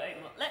seeking for your oat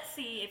milk. Let's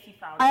see if you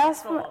found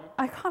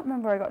I can't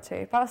remember where I got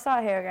to, but I'll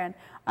start here again.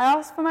 I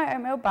asked for my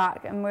oat milk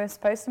back and we were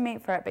supposed to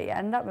meet for it, but he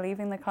ended up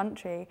leaving the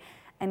country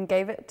and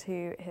gave it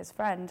to his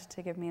friend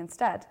to give me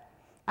instead.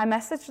 I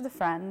messaged the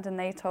friend and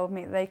they told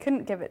me they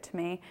couldn't give it to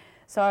me,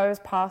 so I was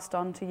passed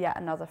on to yet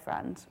another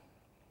friend.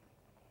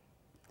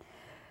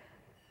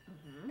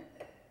 Mm-hmm.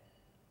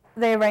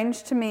 They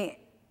arranged to meet,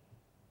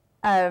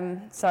 I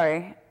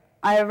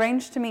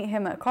arranged to meet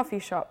him at a coffee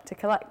shop to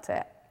collect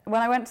it. When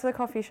I went to the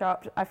coffee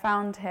shop, I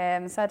found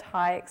him, said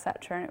hi,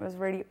 etc., and it was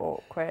really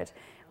awkward.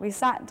 We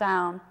sat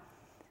down,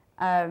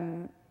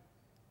 and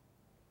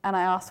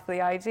I asked for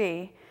the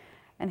ID,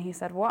 and he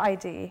said, "What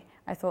ID?"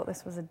 I thought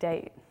this was a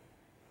date.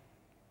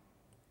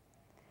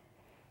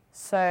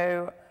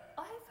 So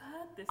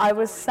I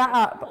was sat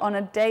up on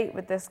a date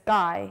with this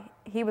guy.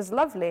 He was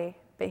lovely,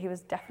 but he was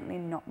definitely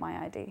not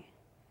my ID.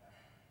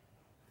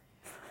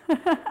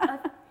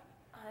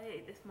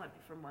 This might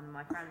be from one of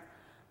my friends.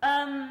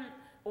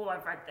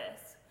 I've read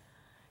this.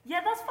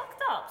 Yeah, that's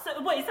fucked up.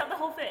 So, wait, is that the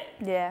whole thing?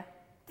 Yeah.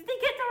 Did they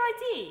get their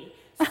ID?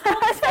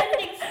 Stop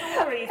sending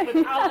stories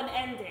without an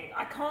ending.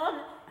 I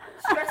can't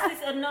stress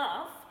this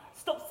enough.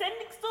 Stop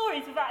sending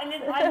stories without an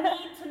ending. I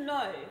need to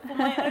know. For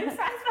my own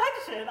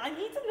satisfaction, I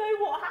need to know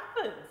what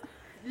happened.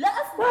 Let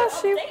us know,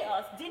 update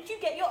us. Did you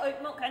get your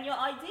oat milk and your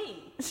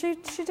ID? She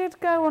did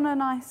go on a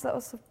nice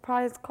little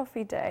surprise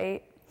coffee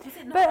date. Was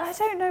it nice? But I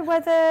don't know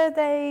whether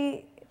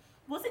they...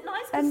 Was it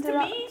nice? Because to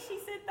me, she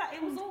said that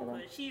it was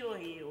awkward. She or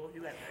he or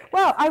whoever.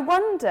 Well, I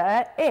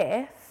wonder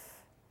if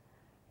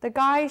the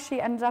guy she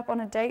ended up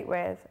on a date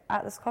with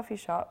at this coffee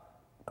shop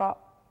got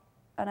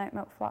an oat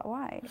milk flat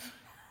white.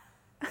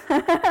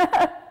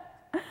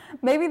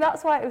 Maybe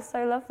that's why it was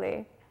so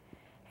lovely.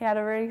 He had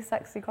a really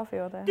sexy coffee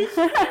order. Did she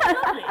get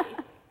lovely?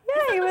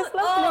 Yeah, he was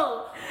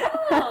lovely.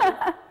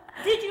 Oh.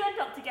 Did you end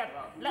up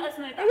together? Let us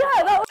know that.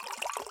 Yeah, that was...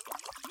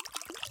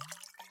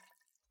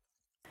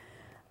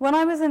 When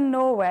I was in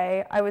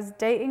Norway, I was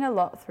dating a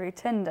lot through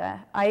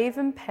Tinder. I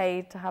even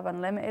paid to have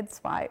unlimited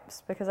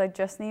swipes because I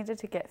just needed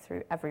to get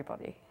through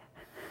everybody.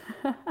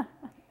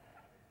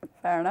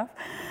 Fair enough.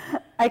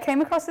 I came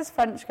across this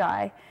French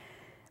guy,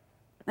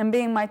 and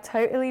being my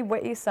totally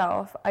witty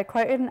self, I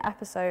quoted an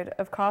episode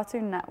of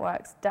Cartoon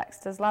Network's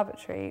Dexter's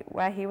Laboratory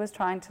where he was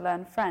trying to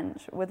learn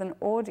French with an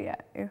audio,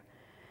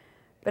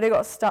 but it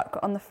got stuck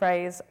on the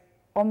phrase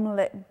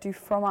omelette du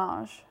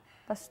fromage.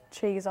 That's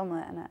cheese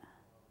omelette, isn't it?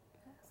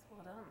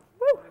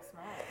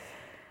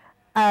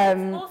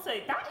 Also,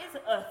 that is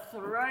a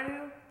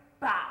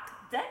throwback.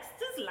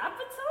 Dexter's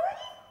Laboratory?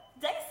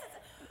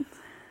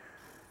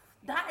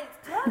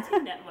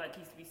 Cartoon Network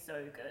used to be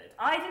so good.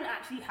 I didn't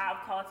actually have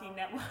Cartoon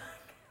Network.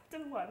 I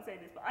don't know why I'm saying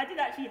this, but I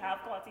didn't actually have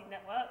Cartoon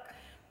Network.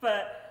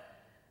 But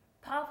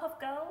Powerpuff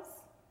Girls?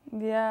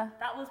 Yeah.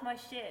 That was my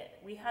shit.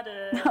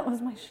 That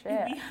was my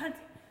shit. We had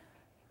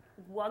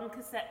one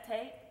cassette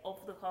tape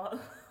of the Powerpuff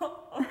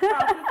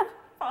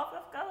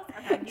Girls.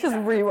 And just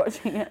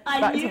rewatching it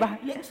back to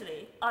back.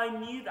 Literally, I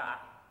knew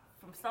that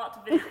from start to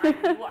finish. I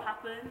knew what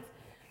happened.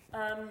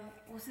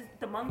 Was it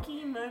the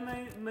monkey?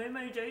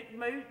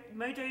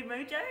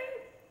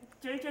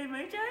 Jojo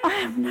Mojo? I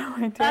have no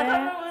idea. I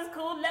don't know what it was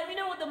called. Let me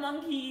know what the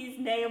monkey's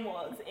name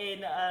was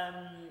in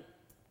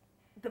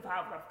the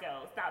Powerpuff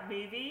Girls. That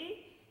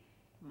movie,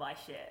 my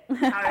shit.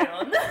 Carry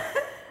on.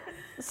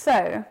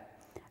 So,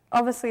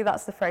 obviously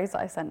that's the phrase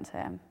that I sent to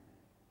him.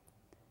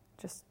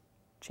 Just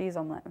cheese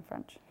omelette in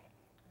French.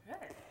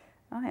 Okay.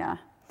 Oh yeah.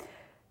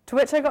 To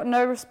which I got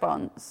no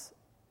response,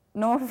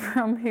 nor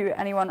from who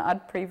anyone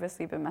I'd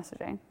previously been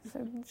messaging.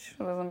 So she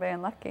wasn't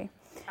being lucky.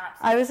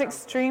 I was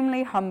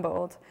extremely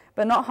humbled,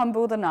 but not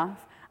humbled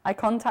enough. I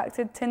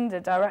contacted Tinder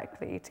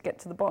directly to get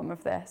to the bottom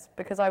of this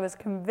because I was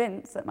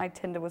convinced that my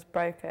Tinder was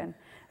broken.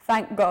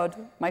 Thank God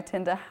my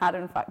Tinder had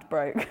in fact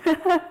broke.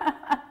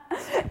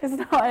 It's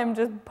not I'm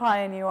just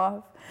pieing you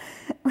off.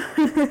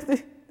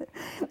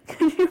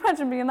 Can you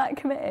imagine being that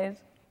committed?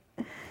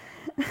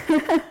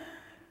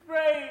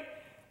 Bro,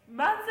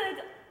 man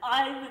said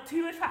I'm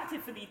too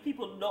attractive for these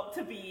people not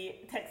to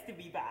be texting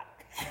me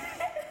back.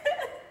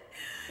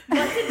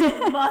 My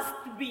Tinder must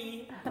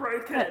be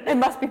broken. It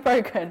must be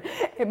broken.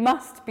 It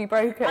must be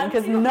broken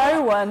because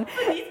no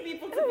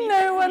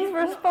one's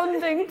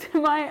responding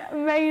to my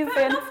amazing.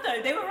 Fair enough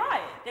though, they were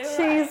right.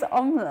 Cheese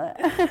omelette.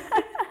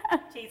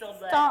 Cheese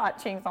omelette. Start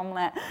cheese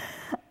omelette.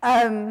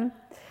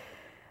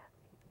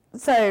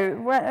 So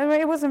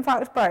it was in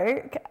fact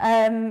broke,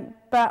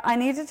 but I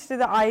needed to do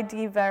the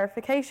ID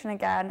verification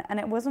again, and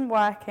it wasn't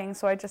working,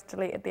 so I just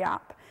deleted the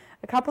app.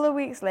 A couple of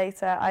weeks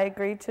later, I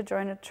agreed to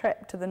join a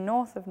trip to the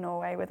north of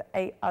Norway with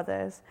 8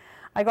 others.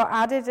 I got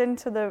added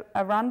into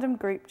a random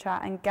group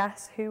chat, and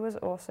guess who was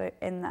also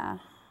in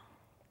there?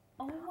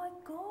 Oh my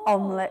God.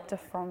 Omelette de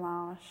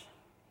fromage.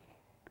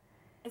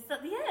 Is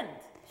that the end?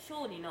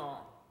 Surely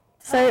not.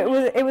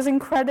 So it was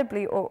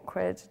incredibly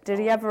awkward. Did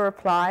he ever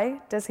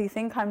reply? Does he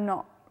think I'm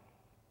not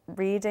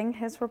reading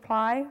his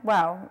reply?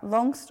 Well,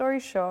 long story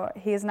short,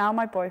 he is now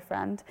my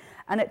boyfriend,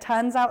 and it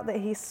turns out that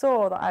he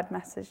saw that I'd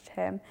messaged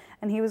him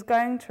and he was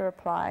going to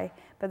reply,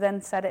 but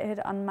then said it had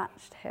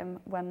unmatched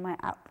him when my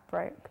app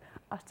broke.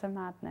 Utter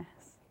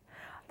madness.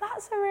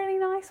 That's a really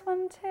nice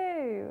one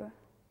too.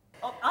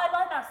 Oh, I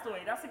like that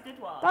story. That's a good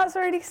one. That's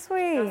really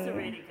sweet. That's a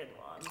really good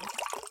one.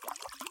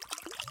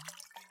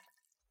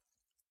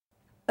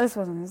 This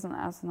one isn't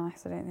as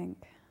nice, I don't think.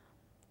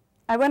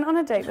 I went on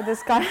a date with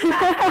this guy.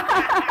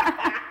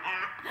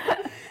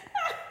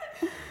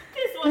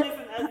 This one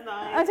isn't as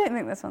nice. I don't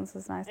think this one's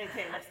as nice.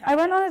 Okay, let's have I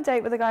went on a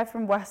date with a guy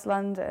from West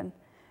London.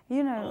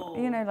 You know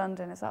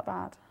London, is that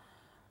bad?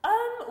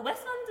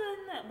 West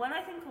London, when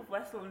I think of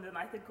West London,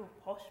 I think of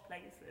posh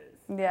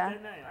places. Yeah. I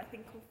don't know, I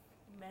think of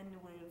men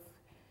with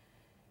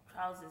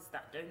trousers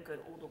that don't go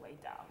all the way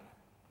down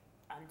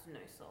and no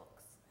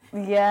socks.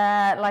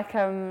 Yeah, like,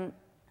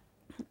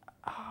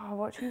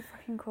 what do you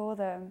fucking call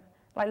them?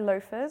 Like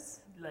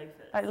loafers?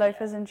 Like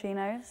loafers and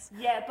chinos?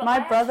 Yeah, but My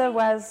brother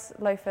wears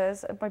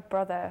loafers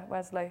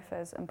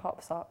and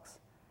pop socks.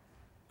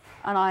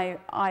 And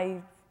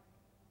I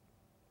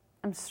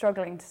am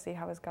struggling to see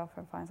how his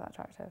girlfriend finds that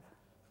attractive.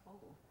 Oh.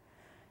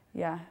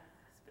 Yeah.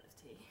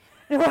 It's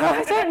a bit of tea. Well,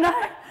 I don't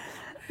know.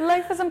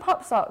 Loafers and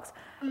pop socks.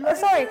 Oh,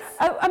 sorry.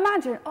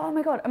 Imagine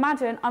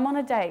I'm on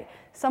a date.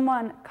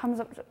 Someone comes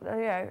up,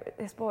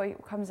 this boy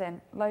comes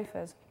in,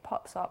 loafers,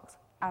 pop socks,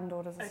 and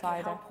orders a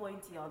cider. How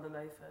pointy are the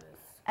loafers?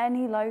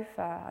 Any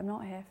loafer. I'm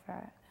not here for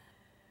it.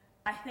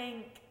 I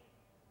think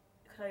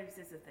clothes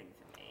is a thing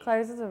for me.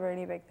 Clothes is a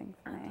really big thing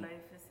for And me.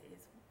 loafers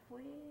is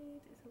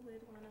weird. It's a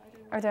weird one.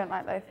 I don't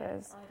like loafers. I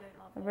don't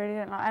love I it. really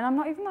don't like. And I'm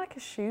not even like a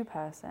shoe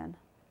person.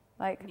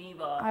 Like,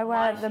 Neither. I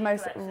wear My the shoe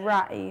most collection.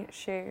 ratty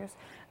shoes.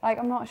 Like,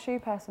 I'm not a shoe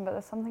person, but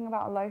there's something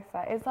about a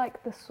loafer. It's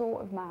like the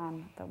sort of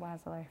man that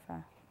wears a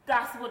loafer.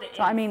 That's what it is.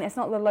 So I mean, it's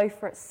not the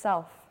loafer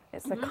itself.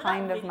 It's the You know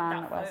kind of really-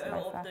 man that wears a photo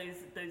loafer.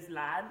 of those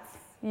lads.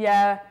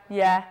 Yeah.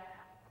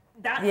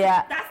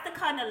 That's the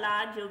kind of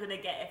lad you're gonna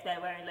get if they're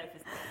wearing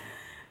loafers.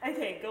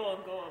 Okay, go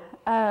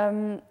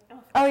on.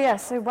 Oh yeah.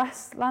 So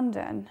West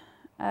London.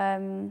 I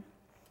don't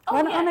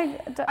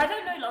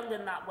know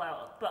London that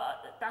well,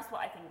 but that's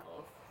what I think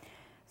of.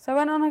 So I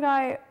went on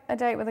a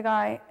date with a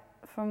guy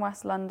from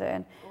West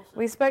London. Awesome.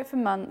 We spoke for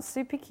months,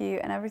 super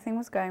cute, and everything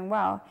was going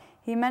well.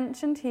 He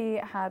mentioned he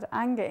had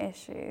anger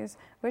issues,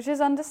 which is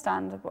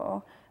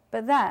understandable,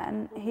 but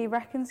then he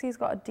reckons he's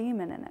got a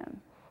demon in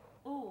him.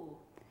 Ooh.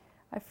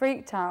 I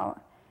freaked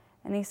out,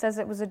 and he says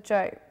it was a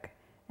joke,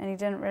 and he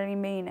didn't really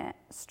mean it.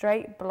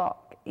 Straight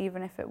block,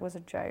 even if it was a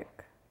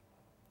joke.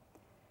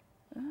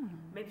 Ooh.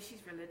 Maybe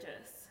she's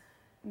religious.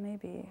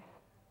 Maybe.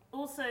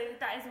 Also,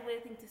 that is a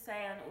weird thing to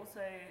say, and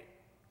also,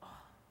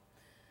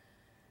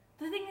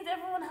 the thing is,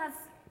 everyone has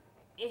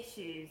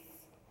issues.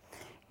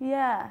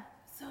 Yeah.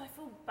 So I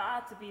feel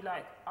bad to be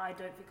like, I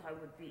don't think I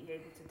would be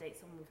able to date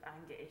someone with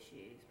anger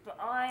issues, but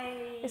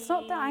It's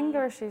not the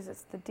anger issues,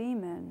 it's the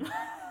demon.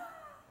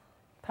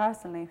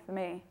 Personally, for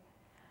me.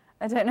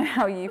 I don't know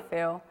how you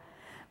feel,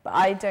 but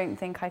I don't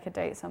think I could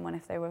date someone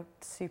if they were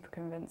super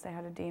convinced they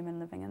had a demon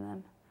living in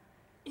them.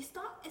 Is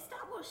that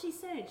what she's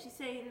saying? She's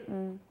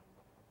saying,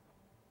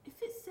 if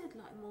it's said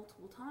like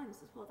multiple times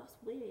as well, that's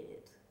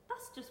weird.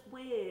 That's just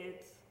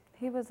weird.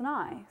 He was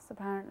nice,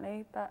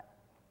 apparently, but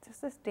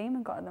just this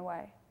demon got in the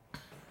way.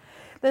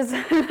 There's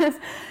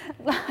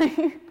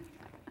like...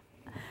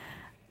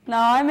 No,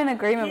 I'm in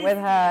agreement with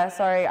her,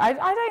 sorry.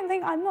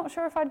 I'm not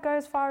sure if I'd go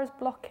as far as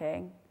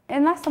blocking.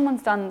 Unless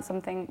someone's done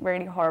something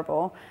really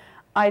horrible,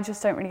 I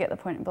just don't really get the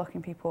point in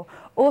blocking people.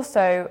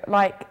 Also,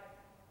 like,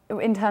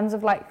 in terms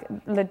of like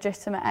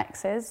legitimate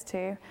exes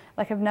too,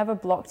 like I've never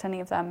blocked any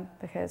of them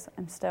because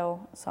I'm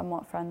still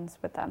somewhat friends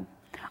with them.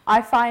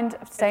 I find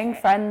staying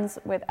friends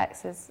with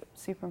exes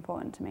super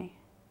important to me.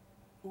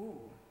 Ooh.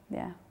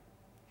 Yeah.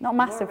 Not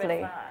You're a massively. red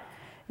flag.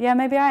 Yeah,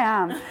 maybe I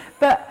am.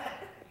 But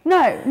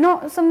no,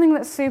 not something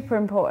that's super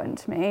important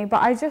to me.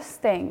 But I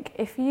just think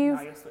if you've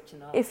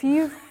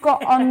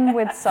got on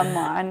with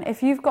someone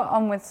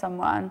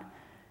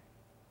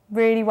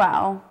really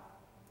well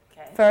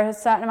for a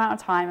certain amount of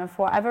time, and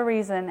for whatever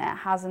reason it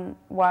hasn't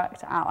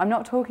worked out. I'm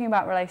not talking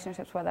about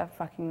relationships where they're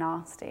fucking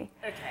nasty.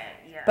 Okay,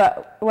 yeah.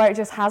 But where it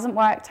just hasn't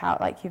worked out,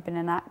 like you've been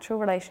in an actual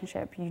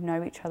relationship, you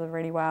know each other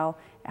really well,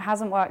 it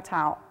hasn't worked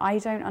out. I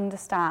don't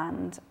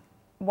understand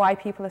why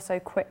people are so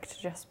quick to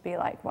just be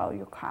like, well,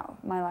 you're cut out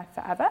of my life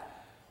forever.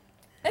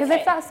 Because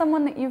if that's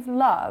someone that you've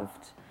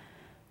loved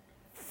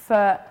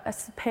for a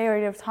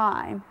period of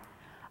time,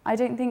 I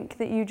don't think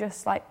that you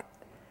just like,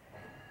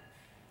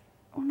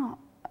 or not,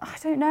 I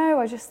don't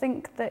know, I just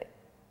think that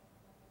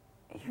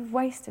you've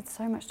wasted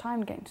so much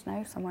time getting to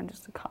know someone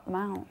just to cut them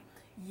out.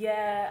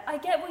 Yeah, I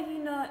get what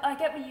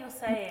you're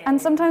saying.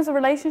 And sometimes the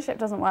relationship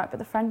doesn't work, but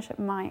the friendship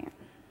might.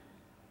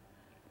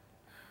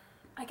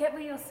 I get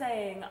what you're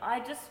saying. I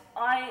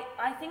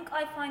think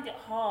I find it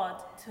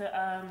hard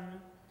to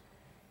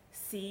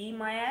see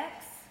my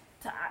ex,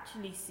 to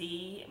actually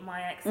see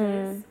my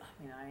exes.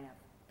 I mean, I have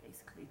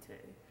basically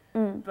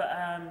two. But,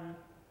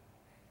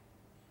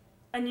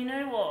 and you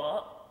know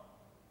what?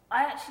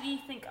 I actually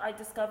think I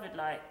discovered,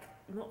 like,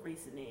 not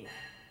recently,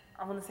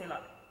 I want to say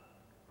like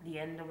the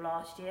end of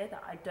last year,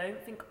 that I don't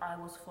think I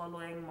was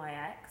following my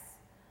ex,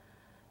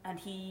 and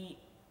he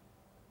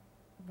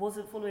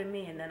wasn't following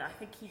me, and then I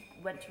think he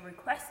went to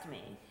request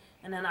me,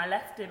 and then I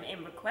left him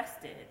in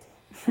requested,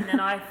 and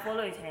then I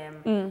followed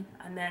him,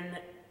 and then,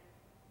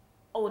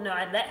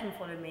 I let him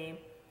follow me,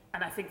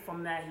 and I think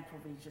from there he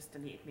probably just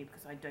deleted me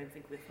because I don't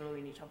think we're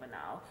following each other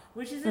now,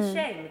 which is a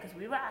shame because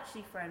we were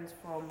actually friends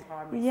from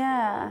primary school.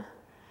 Yeah.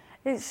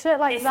 It's shit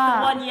like it's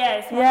that.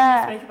 It's the one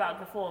we spoke about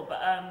before, but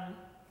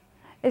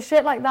it's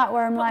shit like that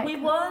where I'm like, we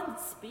weren't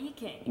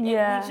speaking.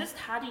 Yeah. We just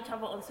had each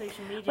other on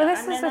social media. Well,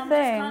 this and is then the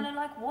I'm thing. just kind of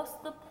like, what's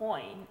the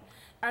point?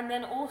 And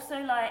then also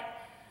like,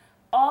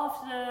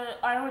 after,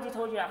 I already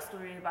told you that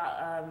story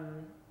about,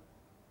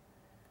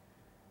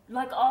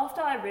 like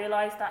after I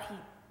realised that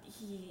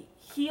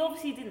he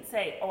obviously didn't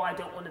say, oh, I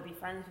don't want to be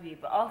friends with you.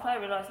 But after I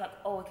realised like,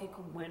 oh, okay,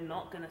 cool, we're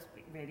not going to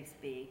really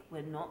speak.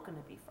 We're not going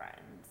to be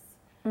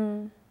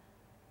friends.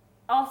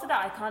 After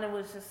that, I kind of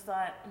was just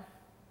like,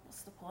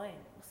 what's the point?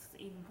 What's the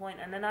even point?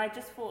 And then I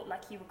just thought,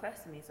 like, he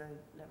requested me, so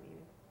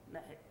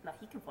like,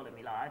 he can follow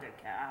me. Like, I don't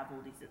care. I have all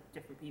these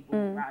different people,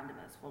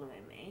 randomers,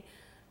 following me.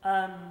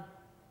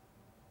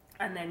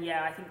 And then,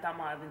 yeah, I think that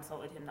might have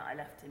insulted him that I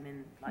left him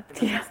in, like,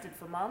 the requested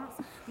for months.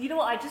 You know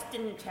what? I just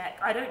didn't check.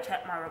 I don't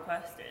check my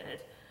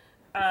requested.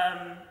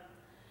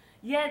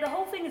 Yeah, the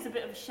whole thing is a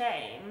bit of a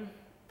shame,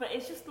 but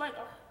it's just like,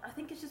 I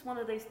think it's just one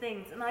of those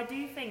things. And I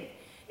do think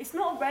it's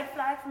not a red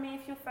flag for me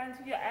if you're friends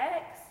with your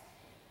ex,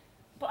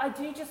 but I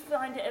do just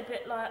find it a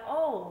bit like,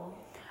 oh,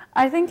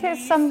 I think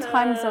it's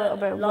sometimes a little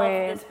bit love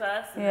weird. This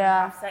person and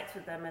have sex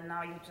with them, and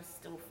now you're just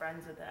still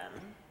friends with them.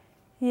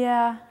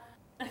 Yeah.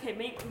 Okay,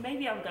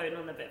 maybe I'm going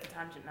on a bit of a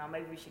tangent now.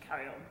 Maybe we should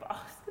carry on. But I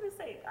was going to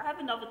say, I have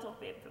another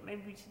topic, but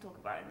maybe we should talk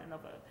about it in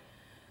another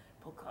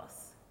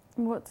podcast.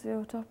 What's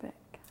your topic?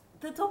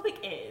 The topic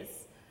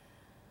is,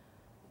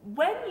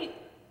 when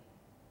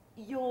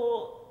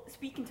you're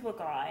speaking to a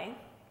guy,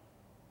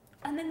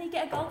 and then they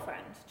get a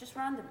girlfriend, just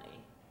randomly.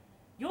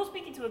 You're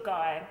speaking to a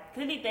guy,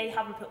 clearly they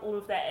haven't put all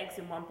of their eggs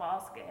in one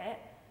basket,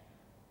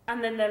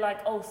 and then they're like,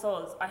 oh,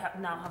 soz, I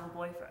now have a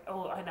boyfriend.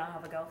 Oh, I now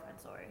have a girlfriend,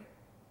 sorry.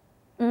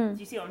 Do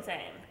you see what I'm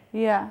saying?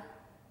 Yeah.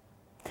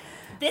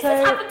 This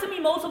has happened to me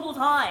multiple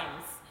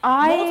times.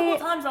 Multiple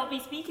times I'll be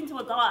speaking to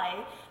a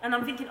guy, and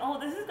I'm thinking, oh,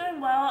 this is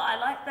going well, I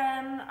like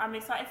them, I'm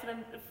excited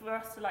for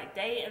us to like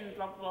date and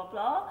blah, blah,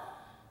 blah.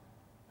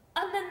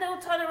 And then they'll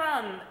turn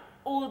around,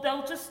 or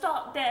they'll just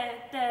start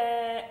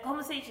their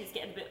conversations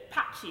getting a bit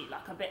patchy,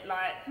 like a bit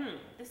like,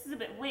 this is a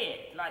bit weird.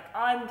 Like,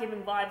 I'm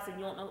giving vibes and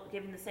you're not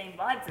giving the same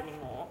vibes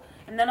anymore.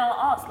 And then I'll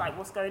ask, like,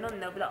 what's going on?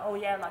 And they'll be like, oh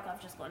yeah, like,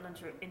 I've just gotten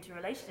into a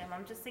relationship.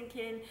 I'm just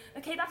thinking,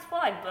 okay, that's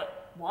fine,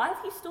 but why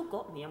have you still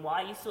got me? And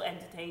why are you still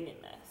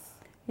entertaining this?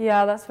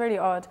 Yeah, that's really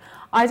odd.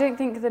 I don't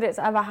think that it's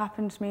ever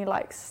happened to me,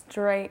 like,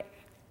 straight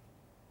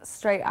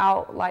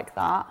out like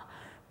that.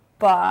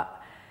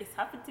 But it's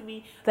happened to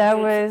me. There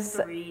was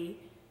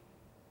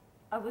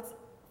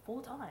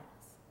 4 times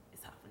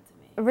it's happened to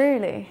me.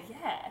 Really?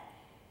 Yeah.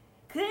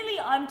 Clearly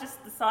I'm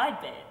just the side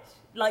bitch.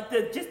 Like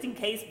the just in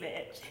case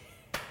bitch.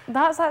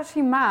 That's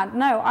actually mad.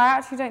 No, I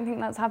actually don't think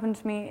that's happened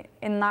to me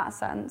in that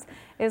sense.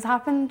 It's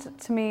happened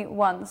to me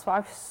once, but I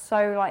was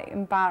so like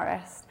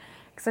embarrassed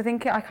because I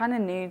think I kind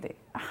of knew that.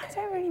 I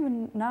don't really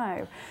even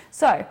know.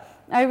 So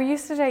I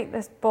used to date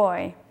this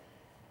boy,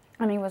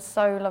 and he was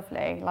so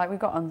lovely. Like we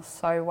got on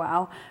so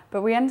well,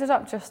 but we ended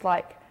up just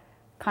like,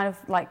 kind of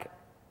like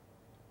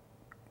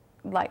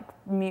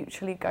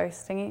mutually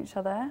ghosting each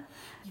other,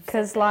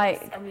 because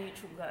like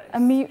a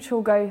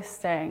mutual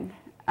ghosting,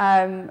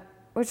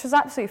 which was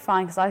absolutely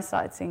fine because I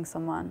started seeing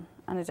someone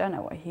and I don't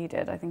know what he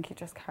did. I think he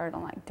just carried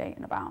on like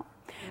dating about.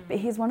 But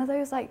he's one of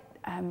those like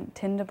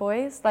Tinder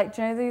boys, like,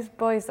 do you know these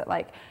boys that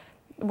like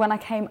when I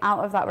came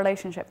out of that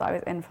relationship that I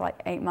was in for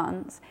like 8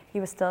 months, he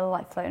was still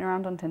like floating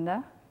around on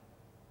Tinder.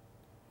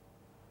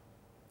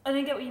 I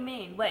don't get what you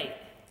mean. Wait.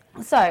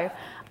 So,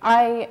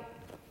 I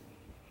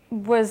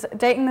was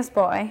dating this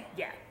boy.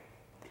 Yeah.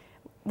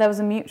 There was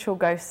a mutual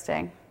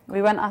ghosting.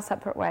 We went our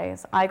separate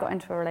ways. I got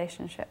into a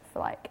relationship for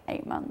like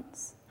 8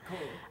 months. Cool.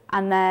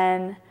 And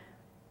then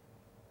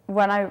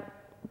when I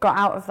got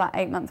out of that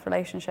 8-month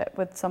relationship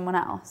with someone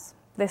else,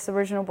 this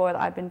original boy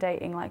that I'd been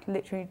dating, like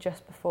literally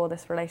just before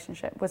this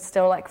relationship, was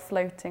still like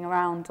floating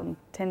around on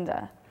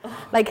Tinder.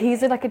 Like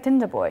he's like a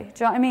Tinder boy. Do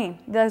you know what I mean?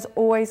 There's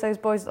always those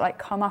boys that like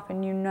come up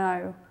and you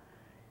know,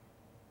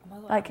 Oh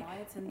my God, like am I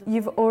a Tinder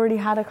you've boy? already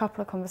had a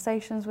couple of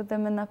conversations with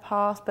them in the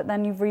past, but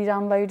then you've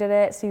re-downloaded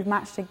it, so you've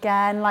matched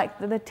again. Like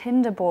the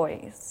Tinder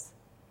boys.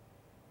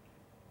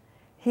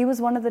 He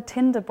was one of the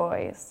Tinder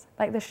boys,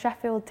 like the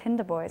Sheffield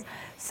Tinder boys.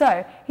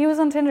 So he was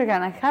on Tinder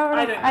again.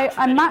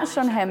 I matched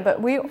on him,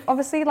 but we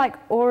obviously like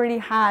already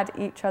had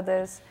each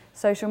other's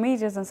social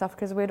medias and stuff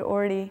because we'd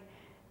already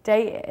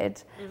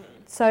dated. Mm-hmm.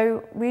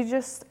 So we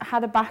just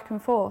had a back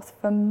and forth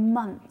for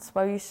months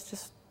where we used to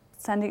just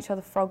send each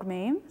other frog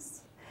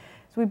memes.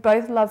 So we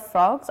both love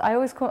frogs.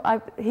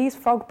 He's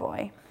frog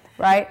boy,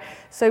 right?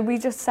 So we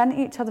just sent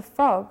each other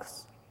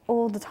frogs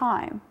all the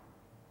time.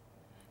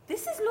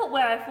 This is not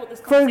where I thought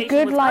this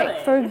conversation was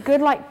going. For a good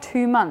like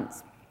 2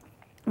 months,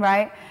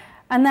 right?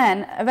 And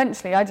then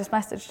eventually I just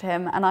messaged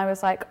him and I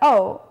was like,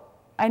 oh,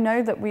 I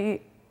know that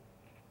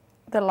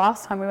the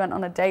last time we went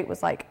on a date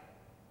was like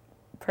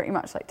pretty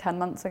much like 10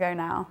 months ago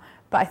now,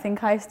 but I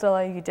think I still owe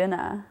you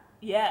dinner.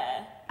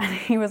 Yeah. And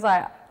he was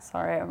like,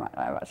 sorry,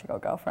 I've actually got a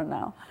girlfriend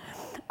now.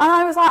 And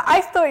I was like, I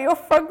thought your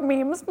frog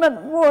memes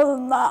meant more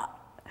than that.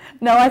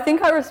 No, I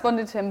think I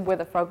responded to him with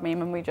a frog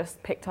meme and we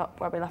just picked up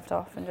where we left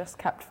off and just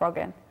kept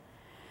frogging.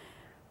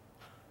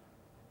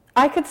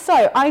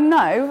 I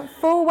know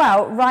full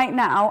well right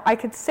now, I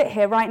could sit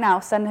here right now,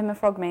 send him a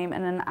frog meme,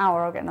 and in an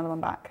hour I'll get another one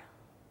back.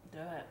 Do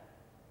it.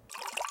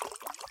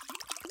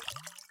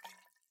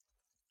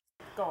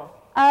 Go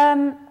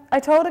on. I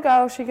told a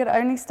girl she could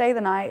only stay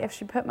the night if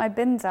she put my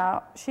bins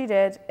out. She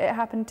did. It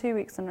happened 2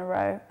 weeks in a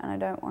row, and I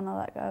don't want to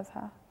let go of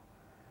her.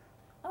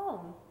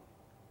 Oh.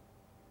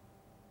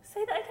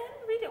 Say that again?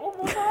 Read it one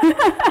more time.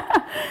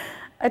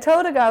 I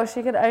told a girl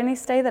she could only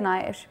stay the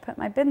night if she put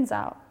my bins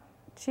out.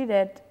 She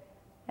did.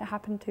 It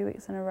happened 2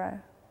 weeks in a row.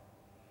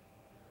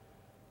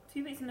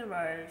 2 weeks in a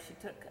row, she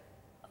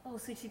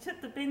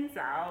took the bins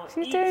out.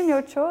 She's doing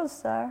your chores,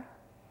 sir.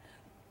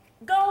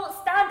 Girl,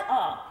 stand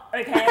up,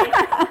 okay?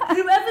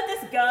 Whoever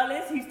this girl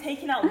is who's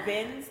taking out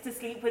bins to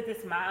sleep with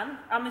this man,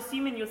 I'm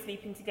assuming you're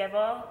sleeping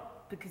together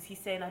because he's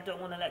saying I don't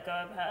want to let go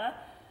of her.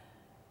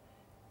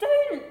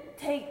 Don't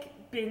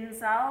take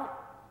bins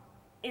out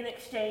in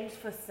exchange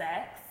for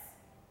sex.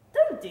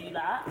 Don't do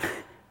that.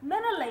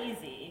 Men are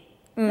lazy.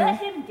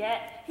 Let him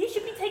he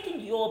should be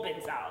taking your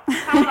bins out.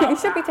 How about He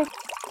should be taking.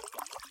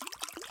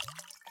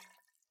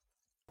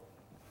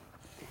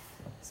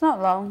 It's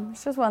not long,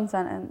 it's just one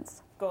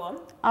sentence. Go on.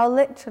 I'll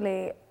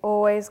literally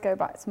always go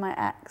back to my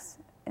ex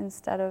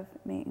instead of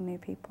meeting new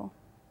people.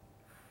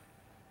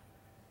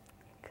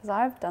 Because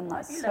I've done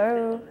that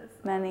so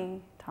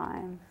many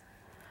times.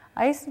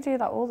 I used to do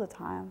that all the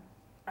time.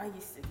 I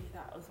used to do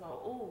that as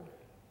well. Oh.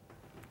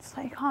 It's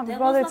like you can't be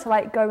bothered to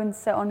like go and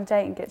sit on a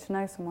date and get to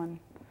know someone.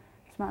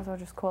 You might as well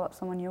just call up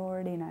someone you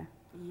already know.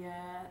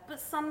 Yeah, but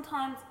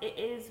sometimes it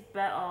is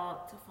better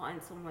to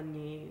find someone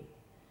new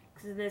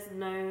because there's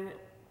no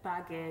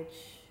baggage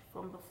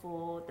from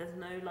before. There's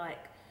no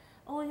like,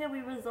 oh yeah,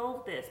 we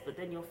resolved this, but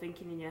then you're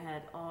thinking in your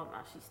head, oh, I'm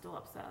actually still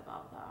upset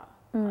about that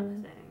kind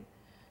of thing.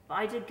 But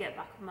I did get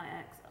back with my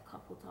ex a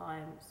couple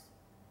times.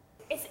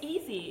 It's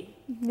easy.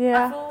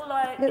 Yeah, I feel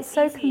like it's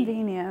so easy.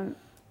 Convenient.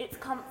 It's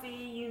comfy,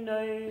 you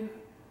know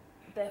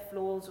their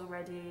flaws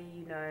already,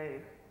 you know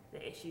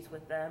the issues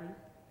with them.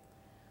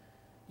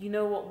 You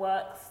know what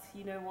works,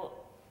 you know what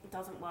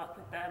doesn't work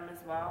with them as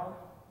well.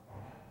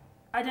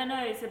 I don't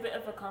know, it's a bit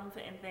of a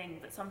comforting thing,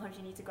 but sometimes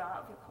you need to go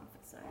out of your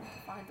comfort zone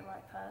to find the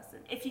right person.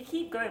 If you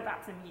keep going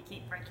back to them and you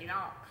keep breaking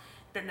up,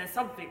 then there's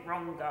something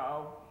wrong,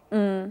 girl.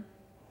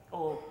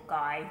 Or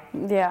guy.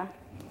 Yeah.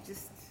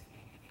 Just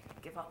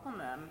give up on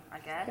them, I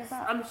guess. Give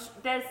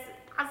up. There's,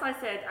 as I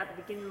said at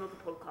the beginning of the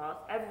podcast,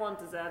 everyone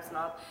deserves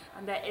love,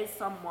 and there is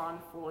someone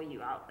for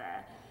you out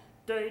there.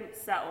 Don't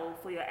settle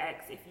for your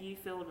ex if you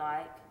feel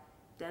like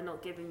they're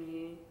not giving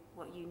you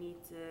what you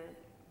need to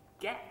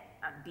get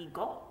and be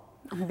got.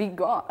 Be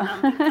got.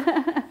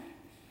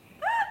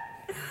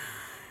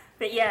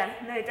 But yeah,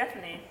 no,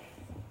 definitely.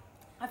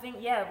 I think,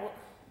 yeah,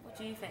 what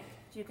do you think?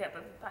 Do you get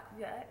back with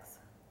your ex?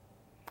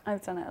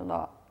 I've done it a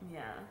lot.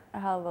 Yeah. A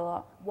hell of a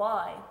lot.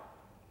 Why?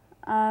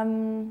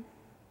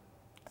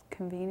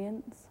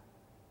 Convenience.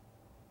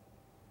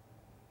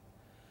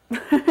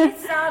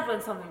 It's sad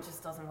when something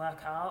just doesn't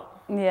work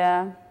out.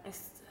 Yeah.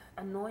 It's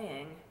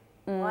annoying.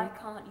 Why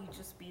can't you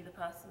just be the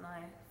person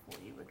I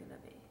thought you were going to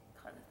be,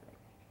 kind of thing?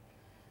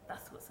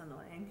 That's what's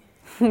annoying.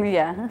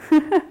 Yeah.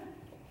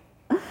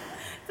 I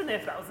don't know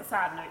if that was a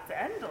sad note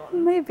to end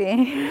on.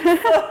 Maybe.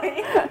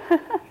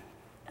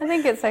 I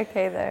think it's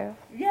okay though.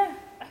 Yeah,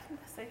 I think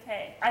that's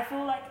okay. I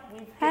feel like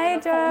we've Hey,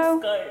 given a full Joe.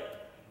 scope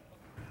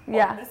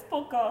Yeah. on this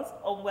podcast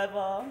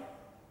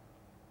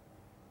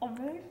on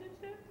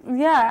relationships.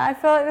 Yeah, I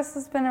feel like this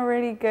has been a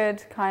really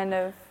good kind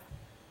of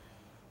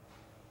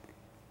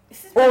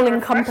This has been a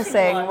all-encompassing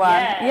refreshing one.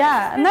 Yeah,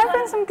 Yeah, and there have like-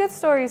 been some good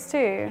stories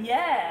too.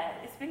 Yeah,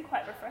 it's been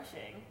quite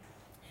refreshing.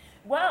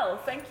 Well,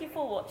 thank you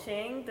for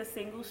watching the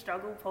Single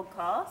Struggle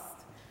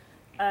podcast.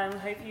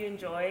 Hope you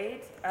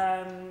enjoyed.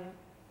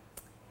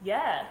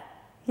 Yeah,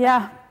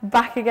 Yeah,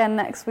 back again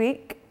next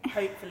week.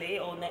 hopefully,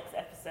 or next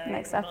episode.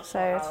 Next I'm not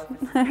sure how episode.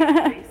 this is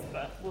being released,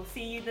 but we'll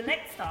see you the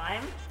next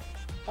time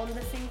on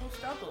the Single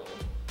Struggle.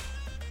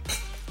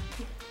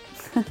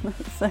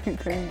 So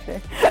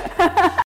cringy.